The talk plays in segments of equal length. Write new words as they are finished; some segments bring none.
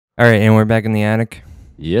All right, and we're back in the attic.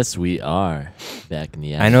 Yes, we are back in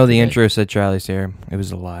the attic. I know the today. intro said Charlie's here. It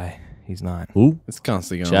was a lie. He's not. Who? It's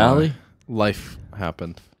constantly going Charlie? Life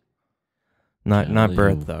happened. Not Charlie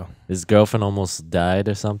birth who? though. His girlfriend almost died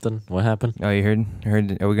or something. What happened? Oh, you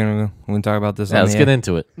heard? Are we gonna talk about this? Yeah, on let's the get air?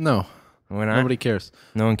 into it. No, We're not. nobody cares.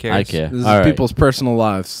 No one cares. I care. This is All right. people's personal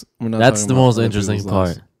lives. We're not That's talking the about most other interesting people's part.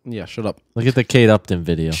 lives. Yeah, shut up. Look at the Kate Upton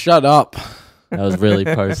video. Shut up. That was really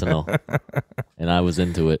personal, and I was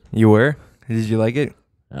into it. You were? Did you like it?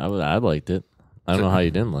 I liked it. I don't know how you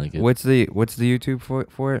didn't like it. What's the YouTube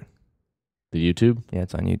for it? The YouTube? Yeah,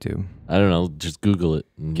 it's on YouTube. I don't know. Just Google it.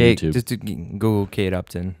 On Kate, YouTube. just to Google Kate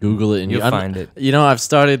Upton. Google it, and You'll find it. You know, I've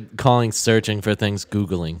started calling searching for things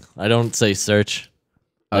Googling. I don't say search.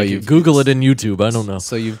 Oh, Like, you've- Google it in YouTube. I don't know.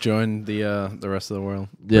 So you've joined the rest of the world.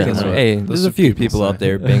 Yeah. Because, That's what- hey, that's there's a what few people people say. out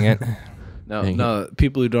there being it. No,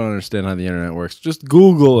 people who don't understand how the internet works, just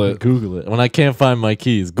Google it. Google it. When I can't find my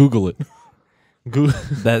keys, Google it.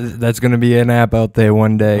 That's gonna be an app out there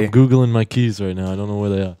one day. I'm Googling my keys right now. I don't know where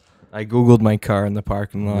they are. I googled my car in the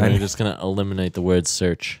parking lot. I'm just going to eliminate the word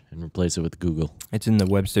search and replace it with Google. It's in the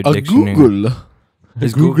Webster A dictionary. Google.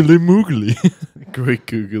 Is Google- moogly. Great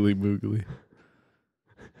googly moogly.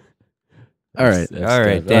 All right. All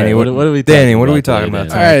right, Danny. What are we Danny, talking what are we about talking today, about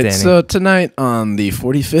Danny? All right, Danny. so tonight on the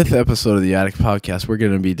 45th episode of the Attic Podcast, we're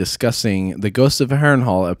going to be discussing the Ghost of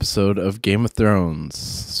Harrenhal episode of Game of Thrones.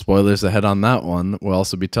 Spoilers ahead on that one. We'll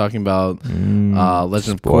also be talking about Legend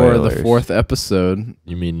of Korra, the spoilers. 4th episode,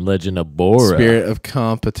 You mean Legend of Bora? Spirit of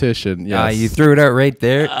Competition. Yes. You threw it out right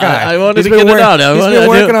there. I wanted he's to been get it out. I He's wanted- been I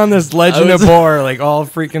working knew- on this Legend of Bora, like all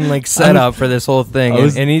freaking like set was- up for this whole thing, I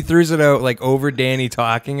was- and he throws it out like over Danny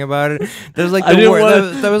talking about it. That was like I the didn't word.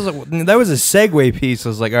 wanna- That was a segue piece. I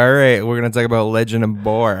was like, all right, we're gonna talk about Legend of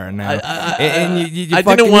Bora now. And you I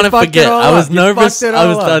fucking- didn't want you to fucked it forget. all I was up. You nervous. fucked it I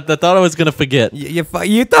all up. thought I was going to forget. You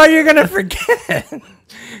thought you were gonna forget.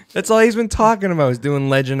 That's all he's been talking about is doing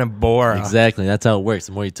Legend of Bora. Exactly. That's how it works.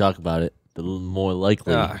 The more you talk about it, the more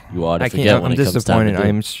likely you are to I forget can't. when I'm it comes time to disappointed. do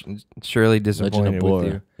it. I'm surely Legend of disappointed with Bora.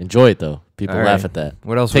 you. Enjoy it, though. People All laugh right. at that.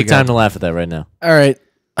 What else? Take we got? time to laugh at that right now. All right.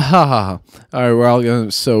 Ha ha ha. All right, we're all going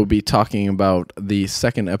to be talking about the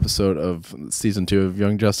second episode of season 2 of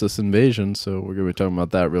Young Justice Invasion. So we're going to be talking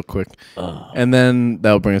about that real quick. And then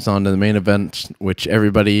that'll bring us on to the main event, which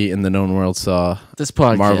everybody in the known world saw. This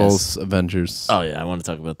podcast. Marvel's Avengers. Oh, yeah. I want to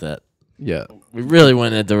talk about that. Yeah. We really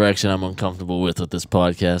went in a direction I'm uncomfortable with this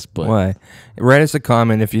podcast, but Why? Write us a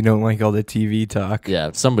comment if you don't like all the TV talk.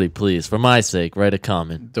 yeah, somebody please, for my sake, write a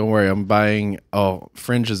comment. Don't worry, I'm buying. Oh,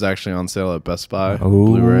 Fringe is actually on sale at Best Buy, Ooh.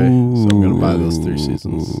 Blu-ray. So I'm gonna buy those 3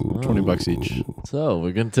 seasons, $20 each.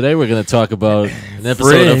 So today we're gonna talk about an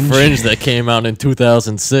episode of Fringe. Fringe that came out in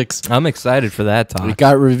 2006. I'm excited for that It talk.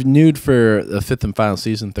 got renewed for the 5th and final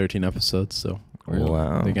season, 13 episodes. So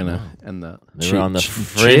Wow. they're gonna end that. They were on the Che-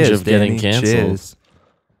 fringe cheers, of getting Danny, canceled. cheers.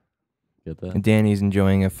 Get that? Danny's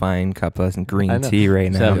enjoying a fine cup of I green know. tea right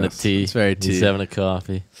He's now. having a Yes, tea. it's very He's tea. having a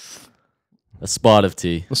coffee. A spot of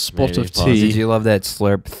tea. A spot Maybe of possibly. tea. Did you love that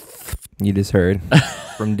slurp you just heard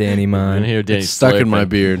from Danny You can Mon? hear Danny It's stuck in my slurping.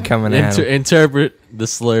 beard. Coming at him. Interpret the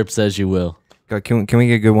slurps as you will. Can we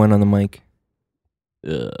get a good one on the mic?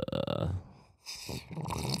 Yeah.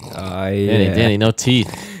 Danny, no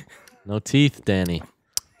teeth. No teeth, Danny.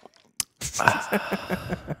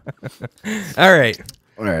 All right.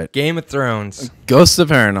 All right, Game of Thrones. Ghost of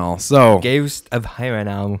Harrenhal. So Ghost of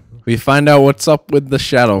Harrenhal. we find out what's up with the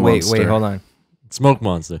Shadow Monster. Wait, hold on. Smoke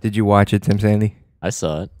Monster. Did you watch it, Tim Sandy? I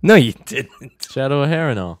saw it. No, you didn't. Shadow of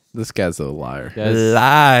Harrenhal. This guy's a liar. Guys,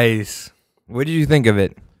 Lies. What did you think of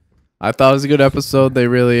it? I thought it was a good episode. They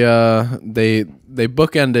really they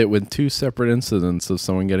bookend it with 2 separate incidents of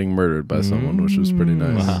someone getting murdered by someone, which was pretty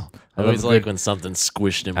nice. wow. I I always love like when something's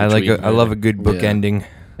squished in I between. love a good book Yeah. ending.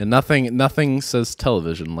 And nothing says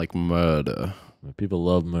television like murder. People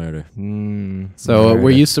love murder. So were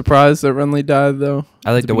you surprised that Renly died though?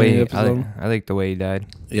 I like at the way beginning of the episode? I like the way he died.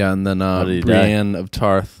 Yeah, and then did he die? Brienne of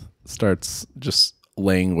Tarth starts just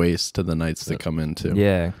laying waste to the knights that come in too.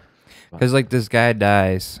 Yeah, because like this guy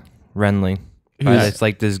dies, Renly. Who's- It's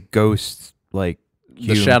like this ghost, like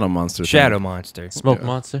The Shadow Monster. shadow monster. Smoke Yeah.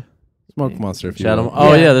 Monster? Smoke Monster. If you Shadow. will.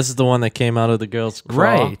 Oh Yeah. yeah, this is the one that came out of the girl's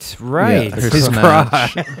craw. Right. Yeah, His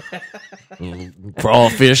smash. craw.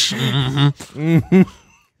 Crawfish.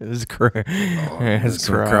 His craw. There's His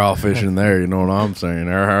some craw. crawfish in there. You know what I'm saying?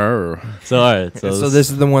 So all right. So this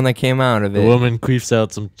is the one that came out of the it. woman queefs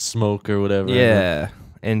out some smoke or whatever. Yeah,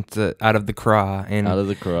 and out of the craw, and Out of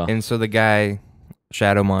the craw. and so the guy,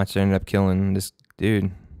 shadow monster, ended up killing this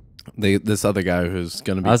dude. this other guy who's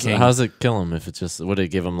gonna be king. How's it kill him if it's just would it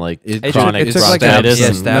give him like It chronic took like bronchitis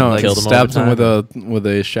a- and killed him stabs him over with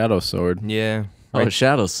a shadow sword, Yeah. Oh,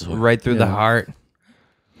 shadow sword. Right through the Yeah. heart.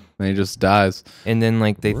 and he just dies. And then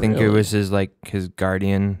like they think it Really? was his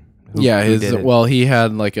guardian. Who His did it. well, he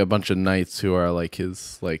had like a bunch of knights who are like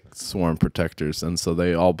his like sworn protectors, and so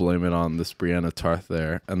they all blame it on this Brienne Tarth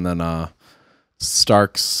there, and then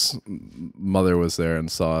Stark's mother was there and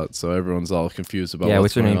saw it, so everyone's all confused about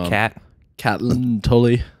what's her going name? on. Cat. Catelyn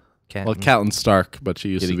Tully. Cat. Well, Catelyn Stark, but she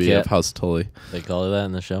used Kitty to be cat. of House Tully. They call her that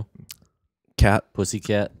in the show. Cat.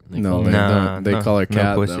 Pussycat. They No, call they her- don't. They call her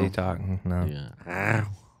Cat. No pussy though. talk. No. Yeah.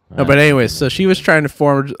 No, but anyway, so she was trying to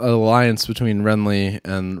form an alliance between Renly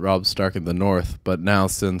and Robb Stark in the north, but now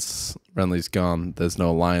since Renly's gone, there's no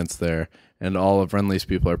alliance there, and all of Renly's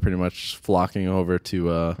people are pretty much flocking over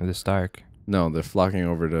to. The Stark. No, they're flocking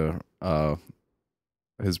over to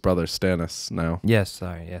his brother Stannis now. Yes.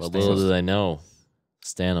 Sorry. Yes. But thanks. little do they know,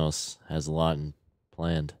 Stannis has a lot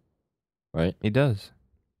planned, right? He does.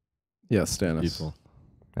 Yeah, Stannis. People.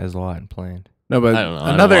 Has a lot planned. No, but I don't know. I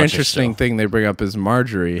don't another watch this interesting show. thing they bring up is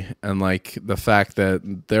Marjorie and like the fact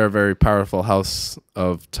that they're a very powerful house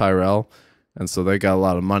of Tyrell, and so they got a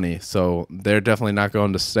lot of money. So they're definitely not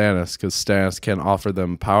going to Stannis because Stannis can offer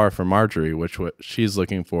them power for Marjorie, which what she's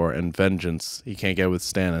looking for, and vengeance he can't get with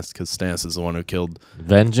Stannis because Stannis is the one who killed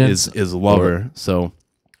Vengeance. his lover. So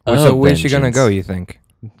So where's she gonna vengeance. go? You think?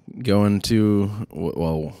 going to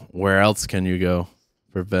where else can you go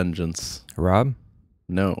for vengeance? Rob?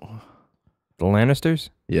 No. The Lannisters?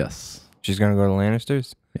 Yes. She's gonna go to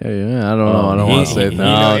Lannisters? Yeah. I don't know. I don't want to say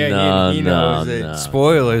that. No.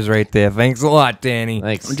 Spoilers right there. Thanks a lot, Danny.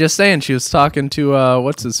 Thanks. I'm just saying she was talking to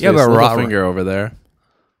what's his face, Yeah, but Littlefinger over there.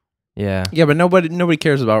 Yeah. Yeah, but nobody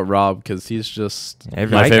cares about Rob because he's just My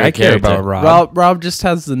favorite I care character. about Rob. Rob just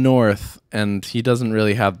has the North, and he doesn't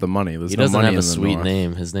really have the money. There's He no doesn't money have in a the sweet North.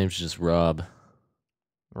 name. His name's just Rob.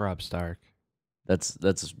 Rob Stark. That's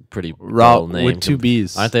a pretty Rob dull name. with two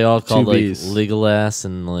B's. Aren't they all called Two like Bs. legal ass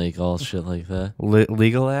and like all shit like that?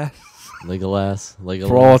 Legal ass? Legal ass, legal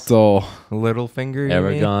ass. Proto. Littlefinger? you mean?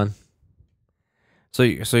 Aragon.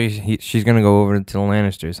 She's gonna go over to the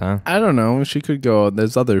Lannisters, huh? I don't know. She could go.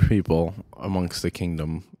 There's other people amongst the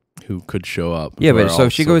kingdom who could show up. Yeah, who but are so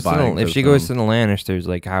if she also goes to vying the, if for she goes to throne. the Lannisters,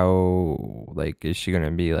 like how is she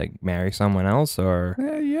gonna be like marry someone else or?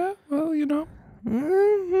 Yeah. Well, you know.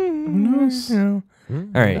 Who knows? All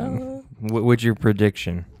right. What's your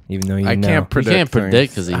prediction? Even though I know. can't predict. can't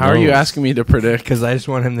predict things. 'cause he How are you knows. asking me to predict? Because I just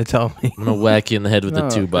want him to tell me. I'm gonna whack you in the head with No,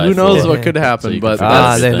 the 2x4. who knows what could So happen? you But can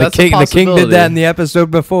that's, figure that's it a the king did possibility. that in the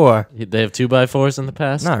episode before. They have 2x4s in the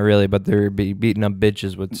past. Not really, but they're beating up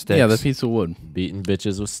bitches with sticks. Yeah, the piece of wood. Beating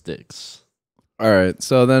bitches with sticks. All right.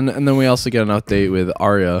 So then we also get an update with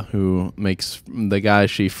Arya, who makes the guy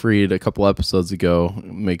she freed a couple episodes ago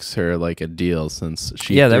makes her like a deal since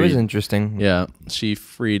she. Yeah, that was freed- interesting. Yeah, she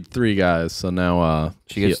freed 3 guys, so now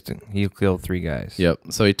He killed 3 guys. Yep.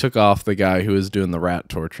 So he took off the guy who was doing the rat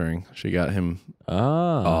torturing. She got him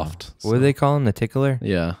Ah. offed. What do they call him? The tickler?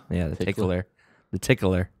 Yeah, Yeah, the Tickler. tickler. The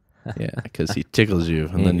tickler. yeah, because he tickles you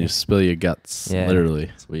and then Yeah. you spill your guts, Yeah. literally.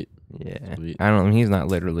 Sweet. Yeah. Sweet. I don't know. He's not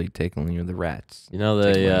literally tickling you. The rats. You know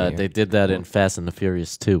Tickling you. they did that in Fast and the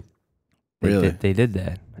Furious 2. Really? They did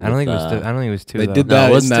that. I don't With, think it was. I don't think it was 2. They though. did No, that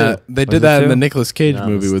it was in that. two. They Was did it that in 2? the Nicolas Cage No,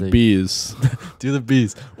 movie with mistake. bees. Do the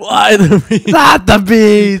bees. Why the bees? Not the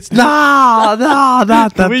bees! No,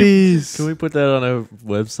 not the Can we- bees! Can we put that on our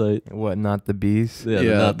website? What? Not the bees. Yeah,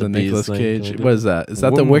 not the bees Nicolas thing. Cage. Can we do What it? is that? Is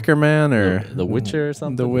that the What- Wicker Man or The Witcher or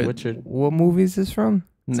something? The Witcher. What movie is this from?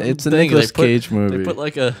 it's a Something. Nicolas They put- Cage movie? They put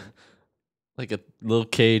like a little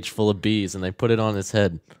cage full of bees and they put it on his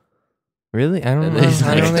head. Really? I don't And know. he's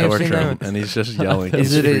I don't like think I've seen torture him, that. and he's just yelling.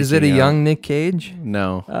 Is He's it a freaking out. young Nick Cage?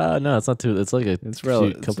 No, No, it's not too. It's like a It's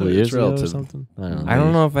rel- couple of it's years ago or relative. something. I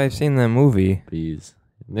don't know if I've seen that movie. Bees.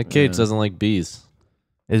 Nick Cage Yeah. doesn't like bees.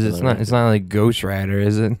 Is it? It's not like Ghost Rider,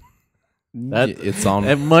 is it? That- it's on.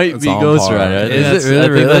 It might it's be on Ghost par. Rider. I think Is it that's- really, I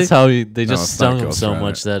think really? that's how they No, just it's not stung him Ghost so Rider.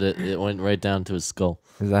 much that it went right down to his skull.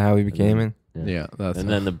 Is that how he became it? Yeah, that's And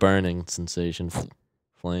then the burning sensation,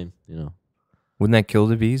 flame. You know. Wouldn't that kill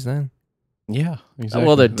the bees then? yeah. Exactly.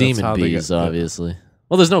 Well, they're That's demon how they bees, get- obviously.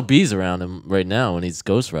 Well, there's no bees around him right now, and he's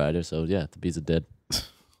Ghost Rider. So yeah, the bees are dead.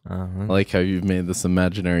 I like how you've made this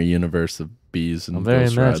imaginary universe of bees and I'm very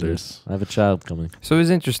Ghost imaginative. Riders. I have a child coming. So it's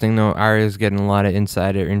interesting though. Arya's getting a lot of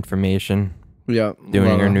insider information. Yeah,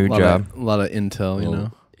 Doing her new job. A lot of intel, you Well,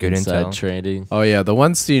 know. Good inside intel. trading. Oh yeah, the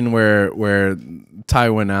one scene where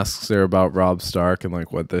Tywin asks her about Robb Stark and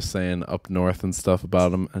like what they're saying up north and stuff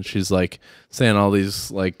about him, and she's like saying all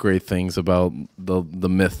these like great things about the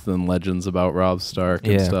myth and legends about Robb Stark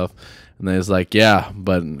and Yeah. stuff. And then he's like, yeah,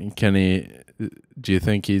 but can he? Do you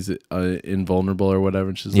think he's invulnerable or whatever?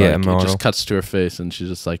 And she's like, immortal. it just cuts to her face, and she's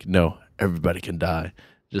just like, no, everybody can die.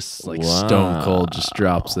 Just like Wow. Stone Cold just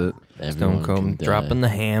drops it. Everyone Stone Cold can die. dropping the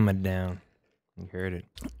hammer down. You heard it.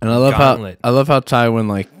 And I love Gauntlet. how Tywin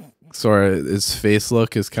like sort of his face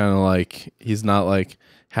look is kind of like he's not like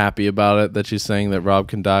happy about it that she's saying that Robb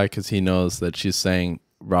can die because he knows that she's saying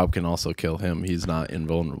Robb can also kill him. He's not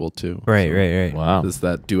invulnerable too. Right. Wow. There's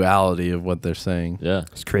that duality of what they're saying. Yeah.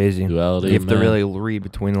 It's crazy. Duality. You have to man. really read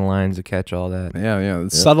between the lines to catch all that. Yeah.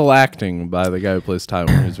 It's subtle acting by the guy who plays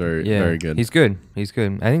Tywin. Who's very very good. He's good.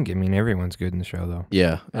 I mean, everyone's good in the show, though.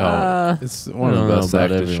 Yeah. It's one I of don't the know best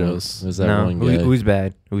about acted everyone. shows. There's that No, one guy. who's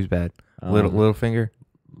bad? Who's bad? Littlefinger?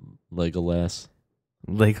 Legolas.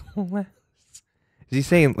 Legolas? Is he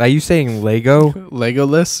saying? Are you saying Lego?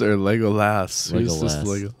 Legolas or Legolas? Who's this Legolas.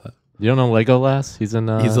 Legolas? You don't know Legolas? He's in.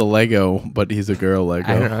 He's a Lego, but he's a girl Lego.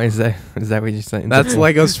 I don't know. Is that what you're saying? That's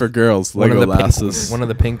Legos for girls. one of the pink, Legolasses. one of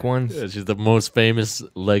the pink ones. Yeah, she's the most famous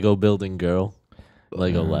Lego building girl.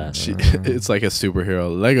 Legolas. It's like a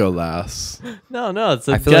superhero. Legolas. No, it's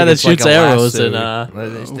a I feel guy like that it's like shoots a arrows lasso.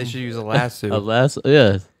 and They should use a lasso. a lasso.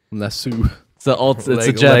 Yeah, Lasso. it's a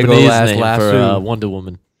Leg- Japanese Legolas name lasso. for Wonder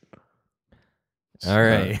Woman. All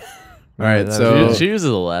right. All right, That so- was- She uses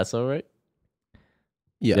a lasso, right?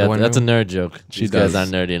 Yeah, Wonder That's a nerd joke. She These guys does.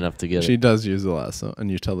 aren't nerdy enough to get she it. does use a lasso,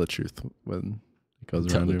 and you tell the truth when it goes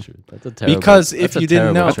Tell around the you. truth. That's a terrible. Because if that's a you didn't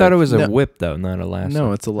terrible know- I thought it was a No. whip though, not a lasso.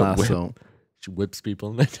 No, it's a lasso. She whips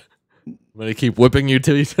people. When they keep whipping you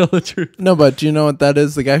till you tell the truth. No, but do you know what that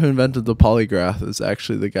is? The guy who invented the polygraph is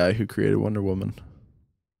actually the guy who created Wonder Woman.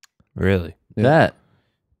 Really? Yeah. That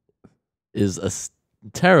is a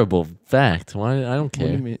terrible fact. Why? I don't What do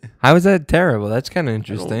care. you mean? How is that terrible? That's kind of I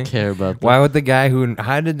interesting. don't care about that. Why would the guy who?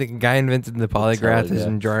 How did the guy invented the polygraph is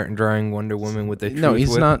Telegraph. drawing Wonder Woman with the No, truth he's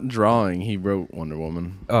whip? not drawing. He wrote Wonder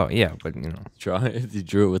Woman. Oh yeah, but you know. Try it. You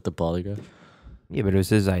drew it with the polygraph. Yeah, but it was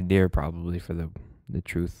his idea probably for the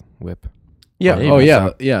truth whip. Yeah. Maybe. Oh, yeah.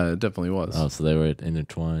 Yeah, it definitely was. Oh, so they were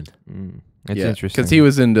intertwined. That's yeah, interesting. because he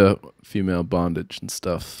was into female bondage and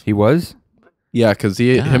stuff. He was. Yeah, because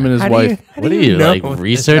him and his How do wife. how What do are you know like this?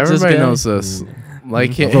 research this Everybody guy? knows this.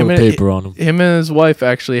 Like I him, wrote and, paper on him. him and his wife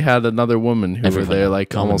actually had another woman who Everyone were they knows. like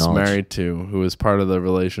Common almost knowledge. married to, who was part of the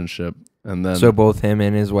relationship, and then So both him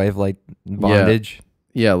and his wife like bondage.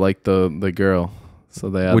 yeah, like the girl. So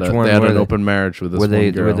they had Which one they had were an they? open marriage with this Were they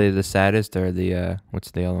one girl. were they the saddest or the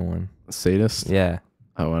what's the other one? Sadist? Yeah.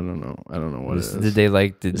 Oh, I don't know. I don't know what it is. Did they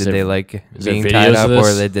like did Is there- they like is there being videos tied up of or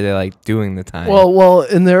this? did they like doing the time? Well,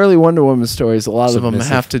 in the early Wonder Woman stories, a lot of them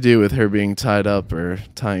Submissive. have to do with her being tied up or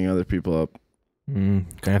tying other people up. Gonna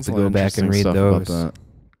have There's to a lot go of back and interesting read stuff those. about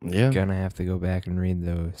that. Yeah. Gonna have to go back and read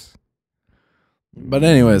those. But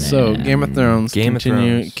anyway, so Man. Game of Thrones Game of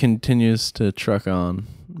Thrones. continues to truck on.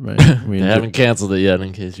 Right? I They mean, haven't canceled it yet,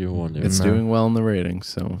 in case you're wondering. it's No. doing well in the ratings,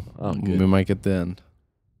 so Oh, we good. might get the end.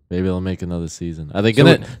 Maybe they'll make another season. Are they So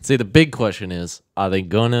gonna see? The big question is: are they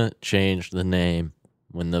gonna change the name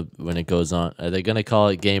when it goes on? Are they gonna call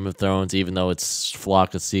it Game of Thrones, even though it's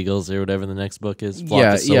Flock of Seagulls or whatever the next book is? Flock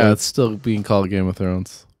Yeah, of yeah, Swords? it's still being called Game of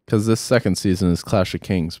Thrones because this second season is Clash of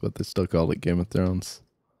Kings, but they still call it Game of Thrones.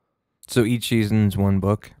 So each season's one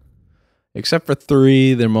book. Except for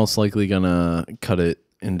 3, they're most likely gonna cut it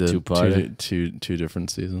into Two-parter? two different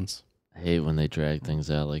seasons. I hate when they drag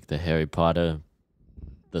things out, like the Harry Potter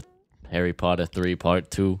 3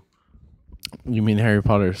 Part 2. You mean Harry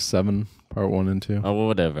Potter 7 Part 1 and 2? Oh, well,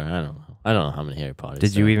 whatever. I don't know how many Harry Potters.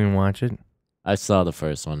 Did you there are. even watch it? I saw the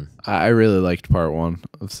first one. I really liked Part 1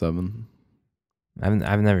 of 7.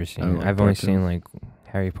 I've never I seen don't it. like I've only part two. seen like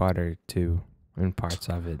Harry Potter 2 and parts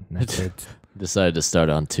of it. And that's it. Decided to start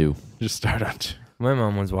on 2. Just start on 2. My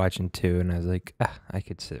mom was watching 2 and I was like, I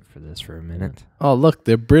could sit for this for a minute. Oh, look,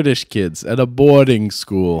 they're British kids at a boarding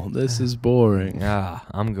school. This is boring.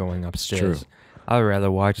 I'm going upstairs. true. I'd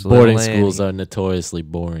rather watch Boarding Little schools Annie. are notoriously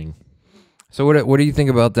boring. So what do you think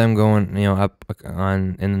about them going, up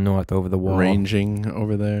on in the north over the wall? Ranging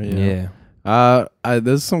over there. Yeah.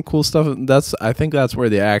 There's some cool stuff. I think that's where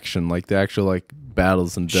the action, like the actual like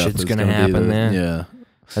battles and death, Shit's is gonna be happen there? Yeah,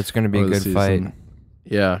 That's going to be a over the good fight. season.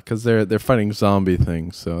 Yeah, because they're fighting zombie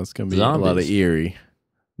things, so it's gonna be a lot of Zombies?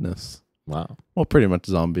 eeriness. Wow. Well, pretty much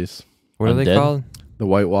zombies. What are they Undead? called? The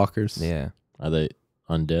White Walkers. Yeah. Are they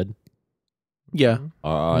undead? Yeah.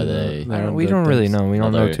 Or are they... They're We undead don't really things. know. We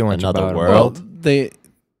don't know too much another about 'em. world? Well,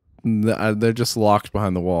 they're just locked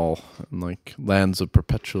behind the wall in like lands of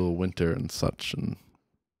perpetual winter and such, and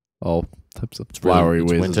all types of flowery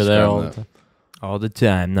ways. Winter there all the time. All the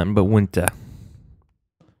time, nothing but winter.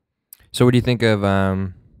 So what do you think of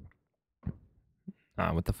what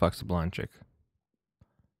the fuck's the blonde chick?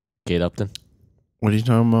 Kate Upton. What are you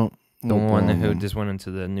talking about? The one who just went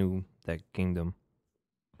into that kingdom.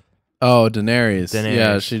 Oh, Daenerys. Daenerys.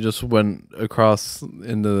 Yeah, she just went across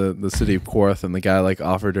into the city of Korth, and the guy like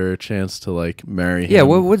offered her a chance to like marry him. Yeah,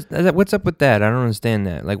 what's up with that? I don't understand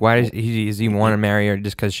that. Like, why does he want to marry her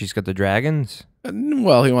just because she's got the dragons?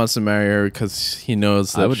 Well, he wants to marry her because he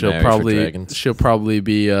knows I that would marry for dragons. she'll probably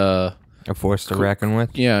be A force to reckon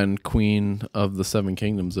with. yeah, and queen of the Seven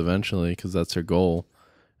Kingdoms eventually, because that's her goal.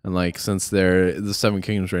 And like, since the Seven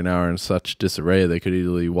Kingdoms right now are in such disarray, they could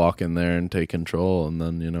easily walk in there and take control, and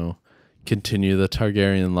then continue the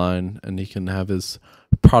Targaryen line, and he can have his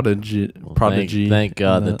prodigy. Thank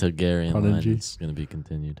God the Targaryen line prodigy. is going to be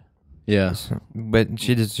continued. Yeah, But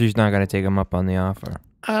she's not gonna take him up on the offer.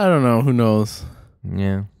 I don't know. Who knows?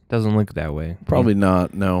 Yeah, doesn't look that way. Probably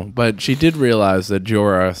not. No, but she did realize that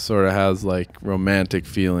Jorah sort of has like romantic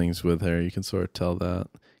feelings with her. You can sort of tell that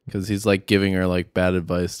because he's like giving her like bad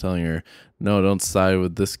advice, telling her, "No, don't side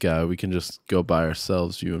with this guy. We can just go by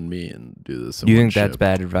ourselves, you and me, and do this." You think that's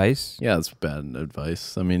bad advice? Yeah, it's bad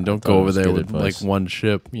advice. I mean, don't thought go it over was there good with advice. like one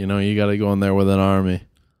ship. You got to go in there with an army.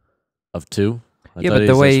 Of two? I Yeah, thought but he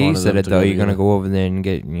the was way just he one of said them it to though, you're gonna together. go over there and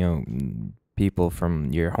get people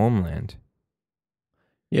from your homeland.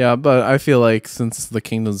 Yeah, but I feel like since the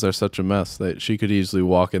kingdoms are such a mess, that she could easily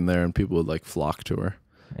walk in there and people would like flock to her.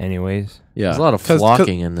 Anyways, Yeah, There's a lot of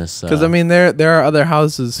flocking in this. Because I mean, there are other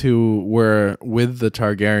houses who were with the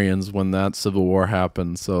Targaryens when that civil war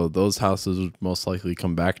happened, so those houses would most likely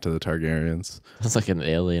come back to the Targaryens. it's like an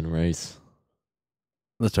alien race.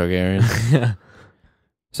 The Targaryens. Yeah.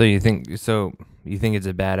 so you think it's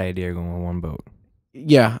a bad idea going on one boat?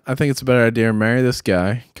 Yeah, I think it's a better idea to marry this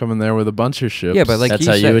guy, come in there with a bunch of ships. Yeah, but like That's he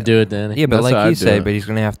how said, you would do it, Danny. Yeah, but That's like how he I'd do said, it. but he's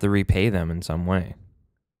gonna have to repay them in some way.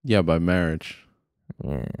 Yeah, by marriage.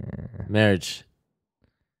 Yeah, Marriage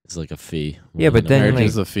is like a fee. Yeah, but then, Marriage like-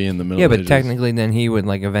 is a fee in the Middle yeah, but Ages. technically, then he would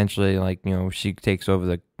like eventually she takes over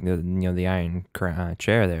the iron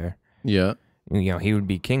chair there. Yeah. He would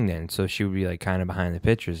be king then, so she would be like kind of behind the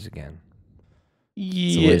pictures again.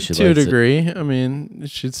 Yeah, she to a likes it. degree. I mean,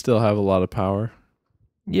 she'd still have a lot of power.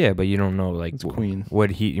 Yeah, but you don't know like It's queen.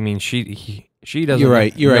 what he. I mean, she doesn't. You're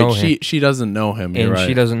right. You're know right. him. She doesn't know him. You're And right.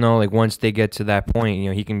 she doesn't know, like, once they get to that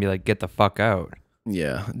point, he can be like, get the fuck out.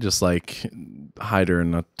 Yeah, just like hide her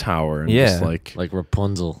in a tower and Yeah. just like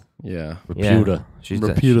Rapunzel. yeah. Reputa. She's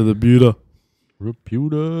Reputa the Buta.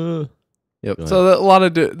 Reputa. Yep. Go So a lot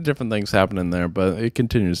of different things happening there, but it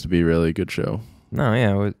continues to be a really good show. No,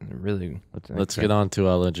 yeah, really. Let's get on to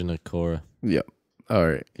our Legend of Korra. Yep. All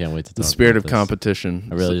right. Can't wait to talk The spirit about of this. competition.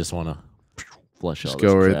 I really just want to flush Just all go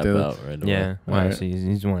this right crap through it. out right away. Yeah, well, Alright. so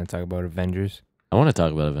you just want to talk about Avengers. I want to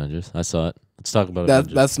talk about Avengers. I saw it. Let's talk about That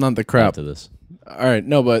Avengers that's not the crap. after this. All right.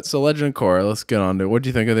 No, but so Legend of Korra. Let's get on to it. What do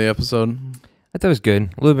you think of the episode? I thought it was good.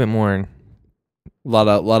 A little bit more. A lot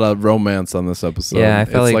of romance on this episode. Yeah, I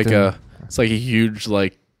felt like it's like a huge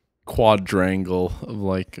like quadrangle of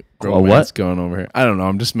like A romance what? going over here. I don't know.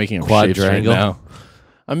 I'm just making up shapes right Quadrangle? now.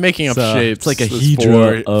 I'm making up shapes. it's like a There's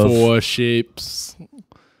hydra of- four shapes.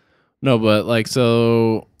 No, but like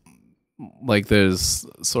so, like there's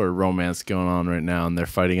sort of romance going on right now, and they're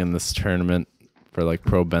fighting in this tournament for like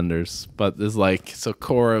pro benders. But there's like so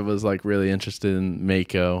Korra was like really interested in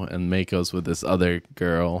Mako, and Mako's with this other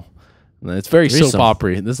girl. And it's very Threesome. soap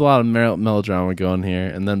opera. There's a lot of melodrama going here,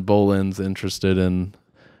 and then Bolin's interested in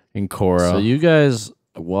Korra. So you guys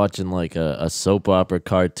are watching like a soap opera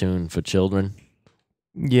cartoon for children?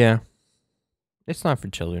 Yeah. It's not for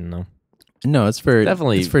children, though. no, it's for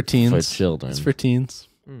Definitely it's for teens. for children. It's for teens.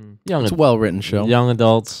 young, It's a well written show. young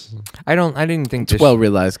adults. I didn't think It's well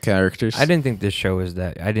realized characters. I didn't think this show was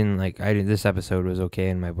that. This episode was okay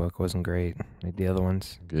in my book. Wasn't great like the other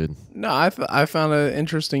ones. Good. No, I found it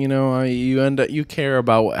interesting. You care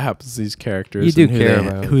about what happens to these characters. You do and care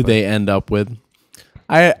about it, who but- they end up with.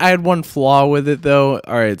 I had one flaw with it though.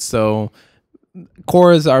 All right, so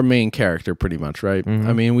Korra's our main character, pretty much, right? Mhm.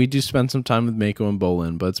 I mean, we do spend some time with Mako and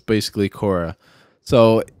Bolin, but it's basically Korra.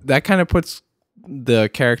 So that kind of puts the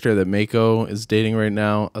character that Mako is dating right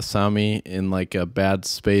now, Asami, in like a bad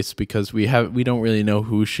space because we don't really know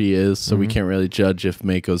who she is, so we Mhm. can't really judge if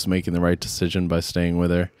Mako's making the right decision by staying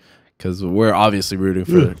with her. Because we're obviously rooting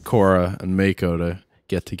for Korra and Mako to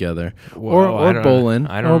get together, or Bolin,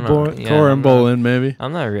 I don't know. Yeah, Korra I'm and not- Bolin, maybe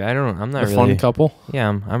I'm not. I'm not a really. fun couple. Yeah,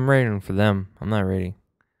 I'm rating for them. I'm not rating.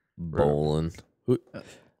 Bowling.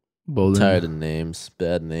 Bolin. Tired of names,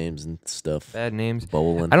 bad names and stuff. Bad names.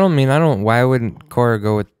 Bolin. I don't. Why wouldn't Korra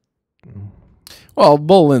go with? Well,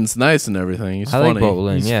 Bolin's nice and everything. He's I like funny.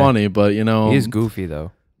 Bolin, He's yeah. funny, but you know, He's goofy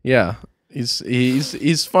though. yeah.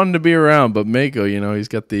 He's fun to be around, but Mako, you know, he's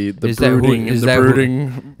got the Is that who- brooding is the that who-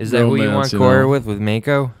 brooding. Is that who you want romance, Korra know? with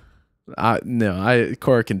Mako?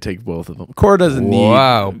 Korra can take both of them. Korra doesn't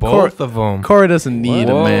Wow, need both of them. Korra doesn't need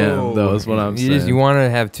a Whoa. man, though. Is what I'm saying. You want to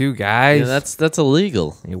have two guys? Yeah, that's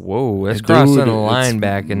illegal. Whoa, that's Dude, crossing a it's line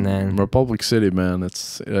back and then. Republic City, man.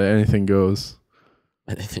 It's anything goes.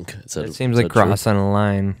 Anything good. It seems like crossing a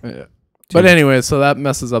line. Yeah. But anyway, so that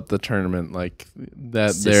messes up the tournament. Like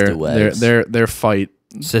that, Sister wives. their fight,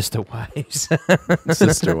 Sister wives.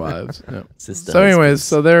 sister wives. Yeah. Sister So, anyways, husbands.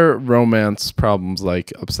 so their romance problems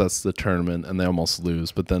like upsets the tournament, and they almost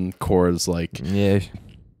lose. But then Korra's like Yeah,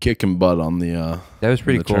 kicking butt on the. that was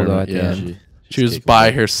pretty the cool though. tournament, At the yeah. end. She was kicking by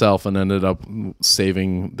butt. herself and ended up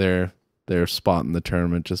saving their spot in the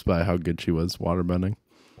tournament just by how good she was waterbending,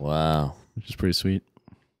 Wow. which is pretty sweet.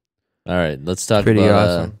 All right, let's talk Pretty about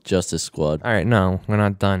awesome. Justice Squad. All right, no, we're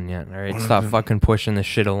not done yet. All right, stop fucking pushing this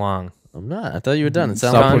shit along. I'm not. I thought you were done. It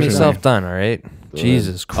Stop sounded Calm pushing yourself it. done. All right.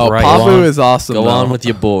 Jesus Oh, Christ. Pabu is awesome. Go though. on with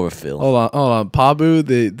your Borophyll. Hold on. Pabu,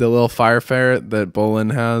 the little fire ferret that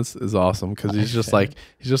Bolin has, is awesome because he's just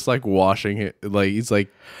like washing it. Like he's like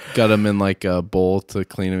got him in like a bowl to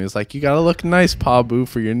clean him. He's like, you gotta look nice, Pabu,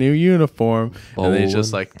 for your new uniform. And then he's just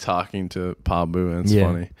Bolin. like talking to Pabu, and it's Yeah.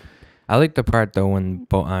 funny. I like the part though when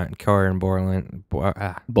Korra and Borland.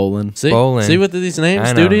 Bolin. See what these names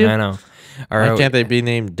I do to you? know. All Why right, can't they be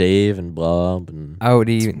named Dave and Bob and out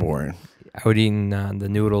eating Boring. the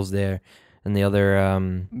noodles there, and the other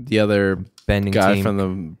The other bending guy team. from the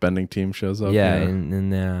bending team shows up. yeah,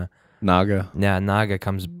 and Naga, Naga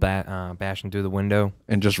comes bashing through the window.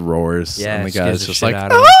 and just roars. Yeah, and the scares guy's the just shit like,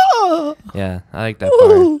 out of him. ah! Yeah, I like that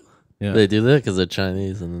part. Yeah. they do that because they're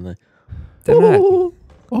Chinese and then They're not.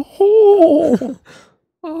 Oh.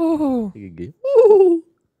 Oh, they.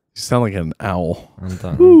 You sound like an owl. I'm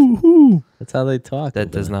done. That's how they talk.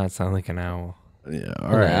 That does not sound like an owl. Yeah.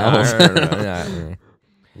 All An right. owl. Yeah.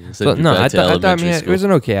 So But no, I thought it was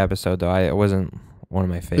an okay episode though. It wasn't one of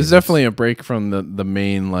my favorites. It's definitely a break from the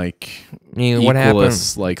main like what happened?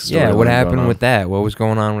 equalist, like Yeah, what storyline happened going with that? What was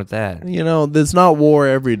going on with that? on. You know, there's not war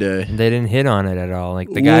every day. They didn't hit on it at all. Like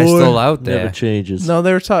the guy's War still out there. Never changes. No,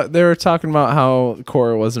 they were talking about how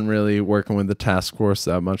Korra wasn't really working with the task force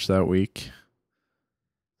that much that week.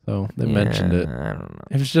 So they mentioned it. I don't know.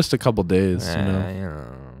 It was just a couple days, you know. You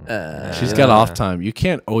know. She's got off time. You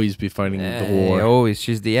can't always be fighting the war. Always,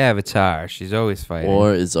 she's the Avatar. She's always fighting.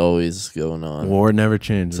 War is always going on. War never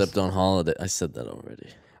changes. Except on holiday. I said that already.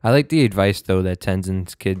 I like the advice though that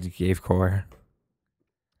Tenzin's kid gave Korra.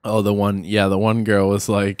 Oh, the one girl was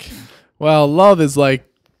like, well, love is like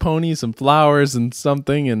ponies and flowers and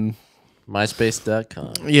something, and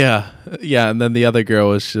MySpace.com. yeah, and then the other girl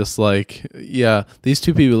was just like, yeah, these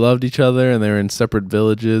two people loved each other and they were in separate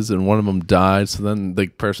villages, and one of them died, so then the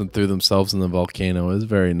person threw themselves in the volcano. It was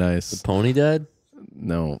very nice. The pony died?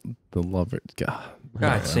 No, the lover.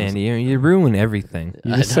 God, Sandy, you ruin everything.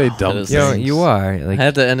 You I just say know, dumb it is- Yo, things. you are I like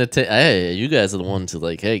had to entertain. Hey, you guys are the ones who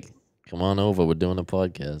like, hey, come on over. We're doing a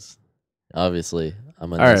podcast. Obviously,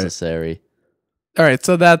 I'm right. unnecessary. All right,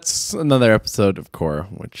 so that's another episode of Korra,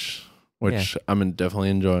 which Yeah. I'm definitely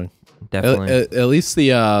enjoying. definitely. At least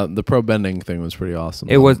the pro bending thing was pretty awesome.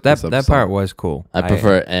 It was this that episode. part was cool. I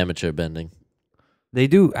prefer amateur bending. They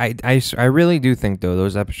do. I really do think though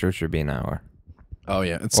those episodes should be an hour. Oh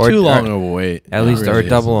yeah, it's Or- too long or- of a wait. At It least really or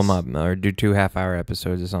double is. them up or do 2 half-hour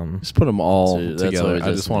episodes or something. Just put them all So that's together. always I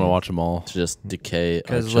just just want to me. watch them all. To just decay our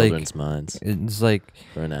 'Cause, like, children's minds It's like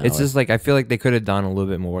for an hour. it's just like I feel like they could have done a little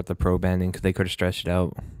bit more with the pro bending because they could have stretched it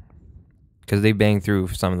out. Because they banged through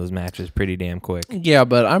some of those matches pretty damn quick. Yeah,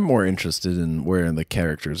 but I'm more interested in where the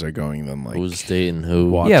characters are going than like who's dating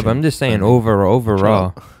who. Watch- Yeah, watching but I'm just saying bending.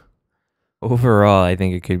 overall, Shut overall, I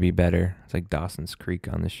think it could be better. It's like Dawson's Creek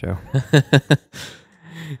on the show.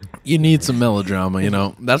 You need some melodrama, you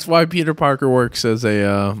know. That's why Peter Parker works as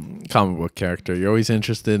a comic book character. You're always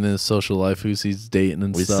interested in his social life, who's he's dating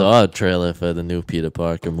and We stuff. saw a trailer for the new Peter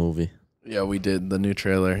Parker movie. Yeah, we did the new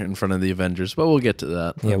trailer in front of the Avengers, but we'll get to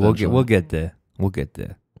that. Yeah, eventually. we'll get there. We'll get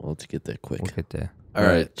there. Well, to get there quick. We'll get there. All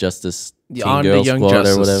right. Justice Yeah, Teen on to Girl Young Squad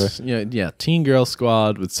Justice. or whatever. Yeah, Teen Girl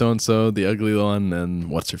Squad with so and so, the ugly one, and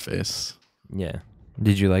what's her face. Yeah.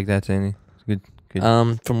 Did you like that, Sandy? Good. Good.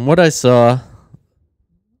 From what I saw,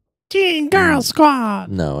 Teen Girl Squad.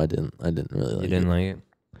 no, I didn't really like you didn't it. like it?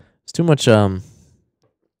 It's too much.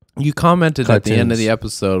 You commented at the end of Cartoons. the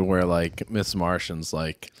episode where like Miss Martian's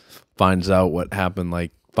like finds out what happened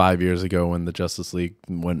like 5 years ago when the Justice League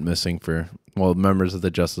went missing members of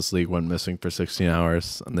the Justice League went missing for 16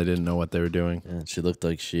 hours and they didn't know what they were doing. Yeah, she looked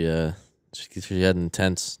like she had an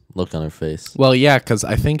intense look on her face. Well, yeah, because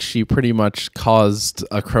I think she pretty much caused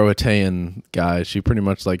a Croatian guy. She pretty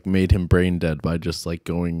much like made him brain dead by just like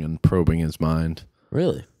going and probing his mind.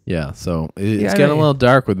 Really? Yeah, so it's getting a little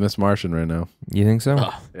dark with Miss Martian right now. You think so?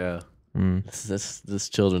 Oh, Yeah. this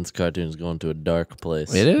children's cartoon is going to a dark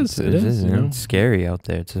place. It is. It is. You know? It's scary out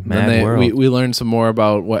there. It's a mad world. We learned some more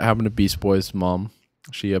about what happened to Beast Boy's mom.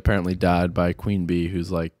 She apparently died by Queen Bee,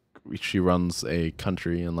 who's like, she runs a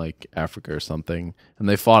country in like Africa or something, and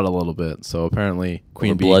they fought a little bit. So apparently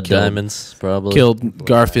Queen Bee blood diamonds probably killed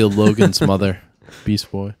Garfield Logan's mother,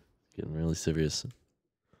 Beast Boy. Getting really serious.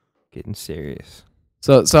 Getting serious.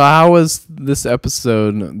 So how was this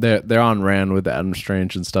episode? They're on Rand with Adam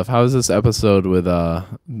Strange and stuff. How was this episode with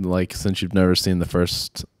like, since you've never seen the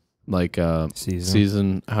first like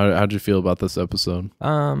season? How'd you feel about this episode?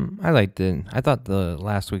 I liked it. I thought the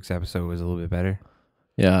last week's episode was a little bit better.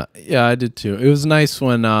 Yeah, I did too. It was nice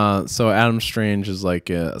when so Adam Strange is like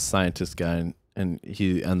a scientist guy and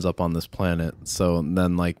he ends up on this planet. So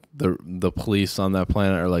then like the police on that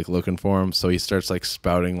planet are like looking for him. So he starts like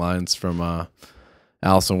spouting lines from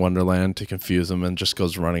Alice in Wonderland to confuse him and just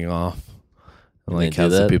goes running off. And like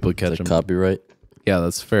has the people catch him. Copyright? Yeah,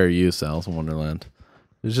 that's fair use, Alice in Wonderland.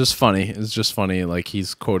 It's just funny. It's just funny. Like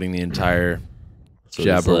he's quoting the entire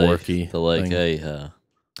Jabberwocky. Like, thing. hey,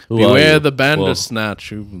 beware the Bandersnatch.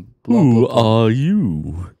 Who are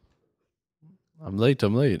you? I'm late,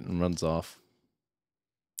 and runs off.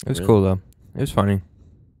 It was cool though. It was funny.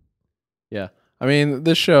 Yeah. I mean,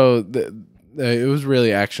 this show, it was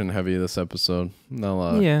really action heavy this episode. Not a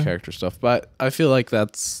lot of character stuff. But I feel like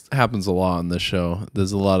happens a lot in this show.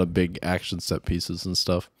 There's a lot of big action set pieces and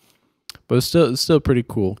stuff. But it's still pretty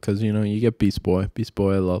cool because, you know, you get Beast Boy. Beast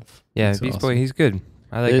Boy I love. Yeah, Beast Boy, he's good.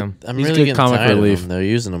 I like him. I'm He's really good getting comic tired relief. of him. They're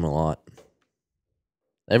using him a lot.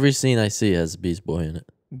 Every scene I see has Beast Boy in it.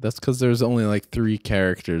 That's because there's only like 3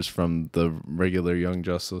 characters from the regular Young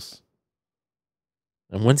Justice.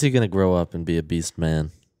 And when's he going to grow up and be a beast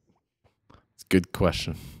man? It's a good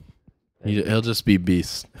question. He'll just be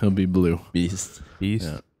Beast. He'll be blue. Beast.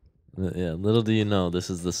 Yeah. Yeah, little do you know, this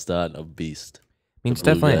is the start of Beast. I mean, it's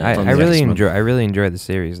The blue definitely. guy. From I the really X-Men. enjoy the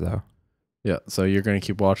series though. Yeah, so you're going to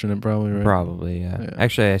keep watching it probably, right? Probably, yeah.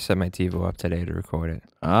 Actually, I set my TiVo up today to record it.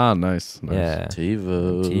 Ah, nice. Yeah.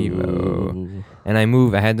 TiVo. And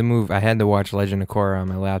I had to watch Legend of Korra on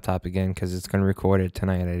my laptop again because it's going to record it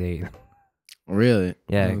tonight at 8. Really?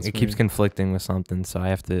 Yeah, Oh, that's it keeps weird. conflicting with something, so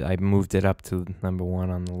I moved it up to number 1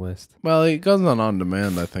 on the list. Well, it goes on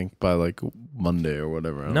demand, I think, by like Monday or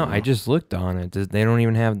whatever. No, I just looked on it. They don't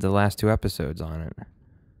even have the last 2 episodes on it.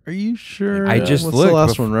 Are you sure? I just What's looked the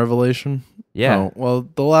last bef- one? Revelation? Yeah. Oh, well,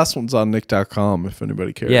 the last one's on Nick.com if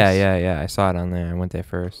anybody cares. Yeah. I saw it on there. I went there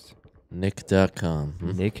first. Nick.com.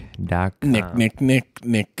 Nick.com.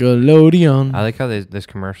 Nickelodeon. I like how there's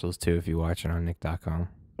commercials too if you watch it on Nick.com.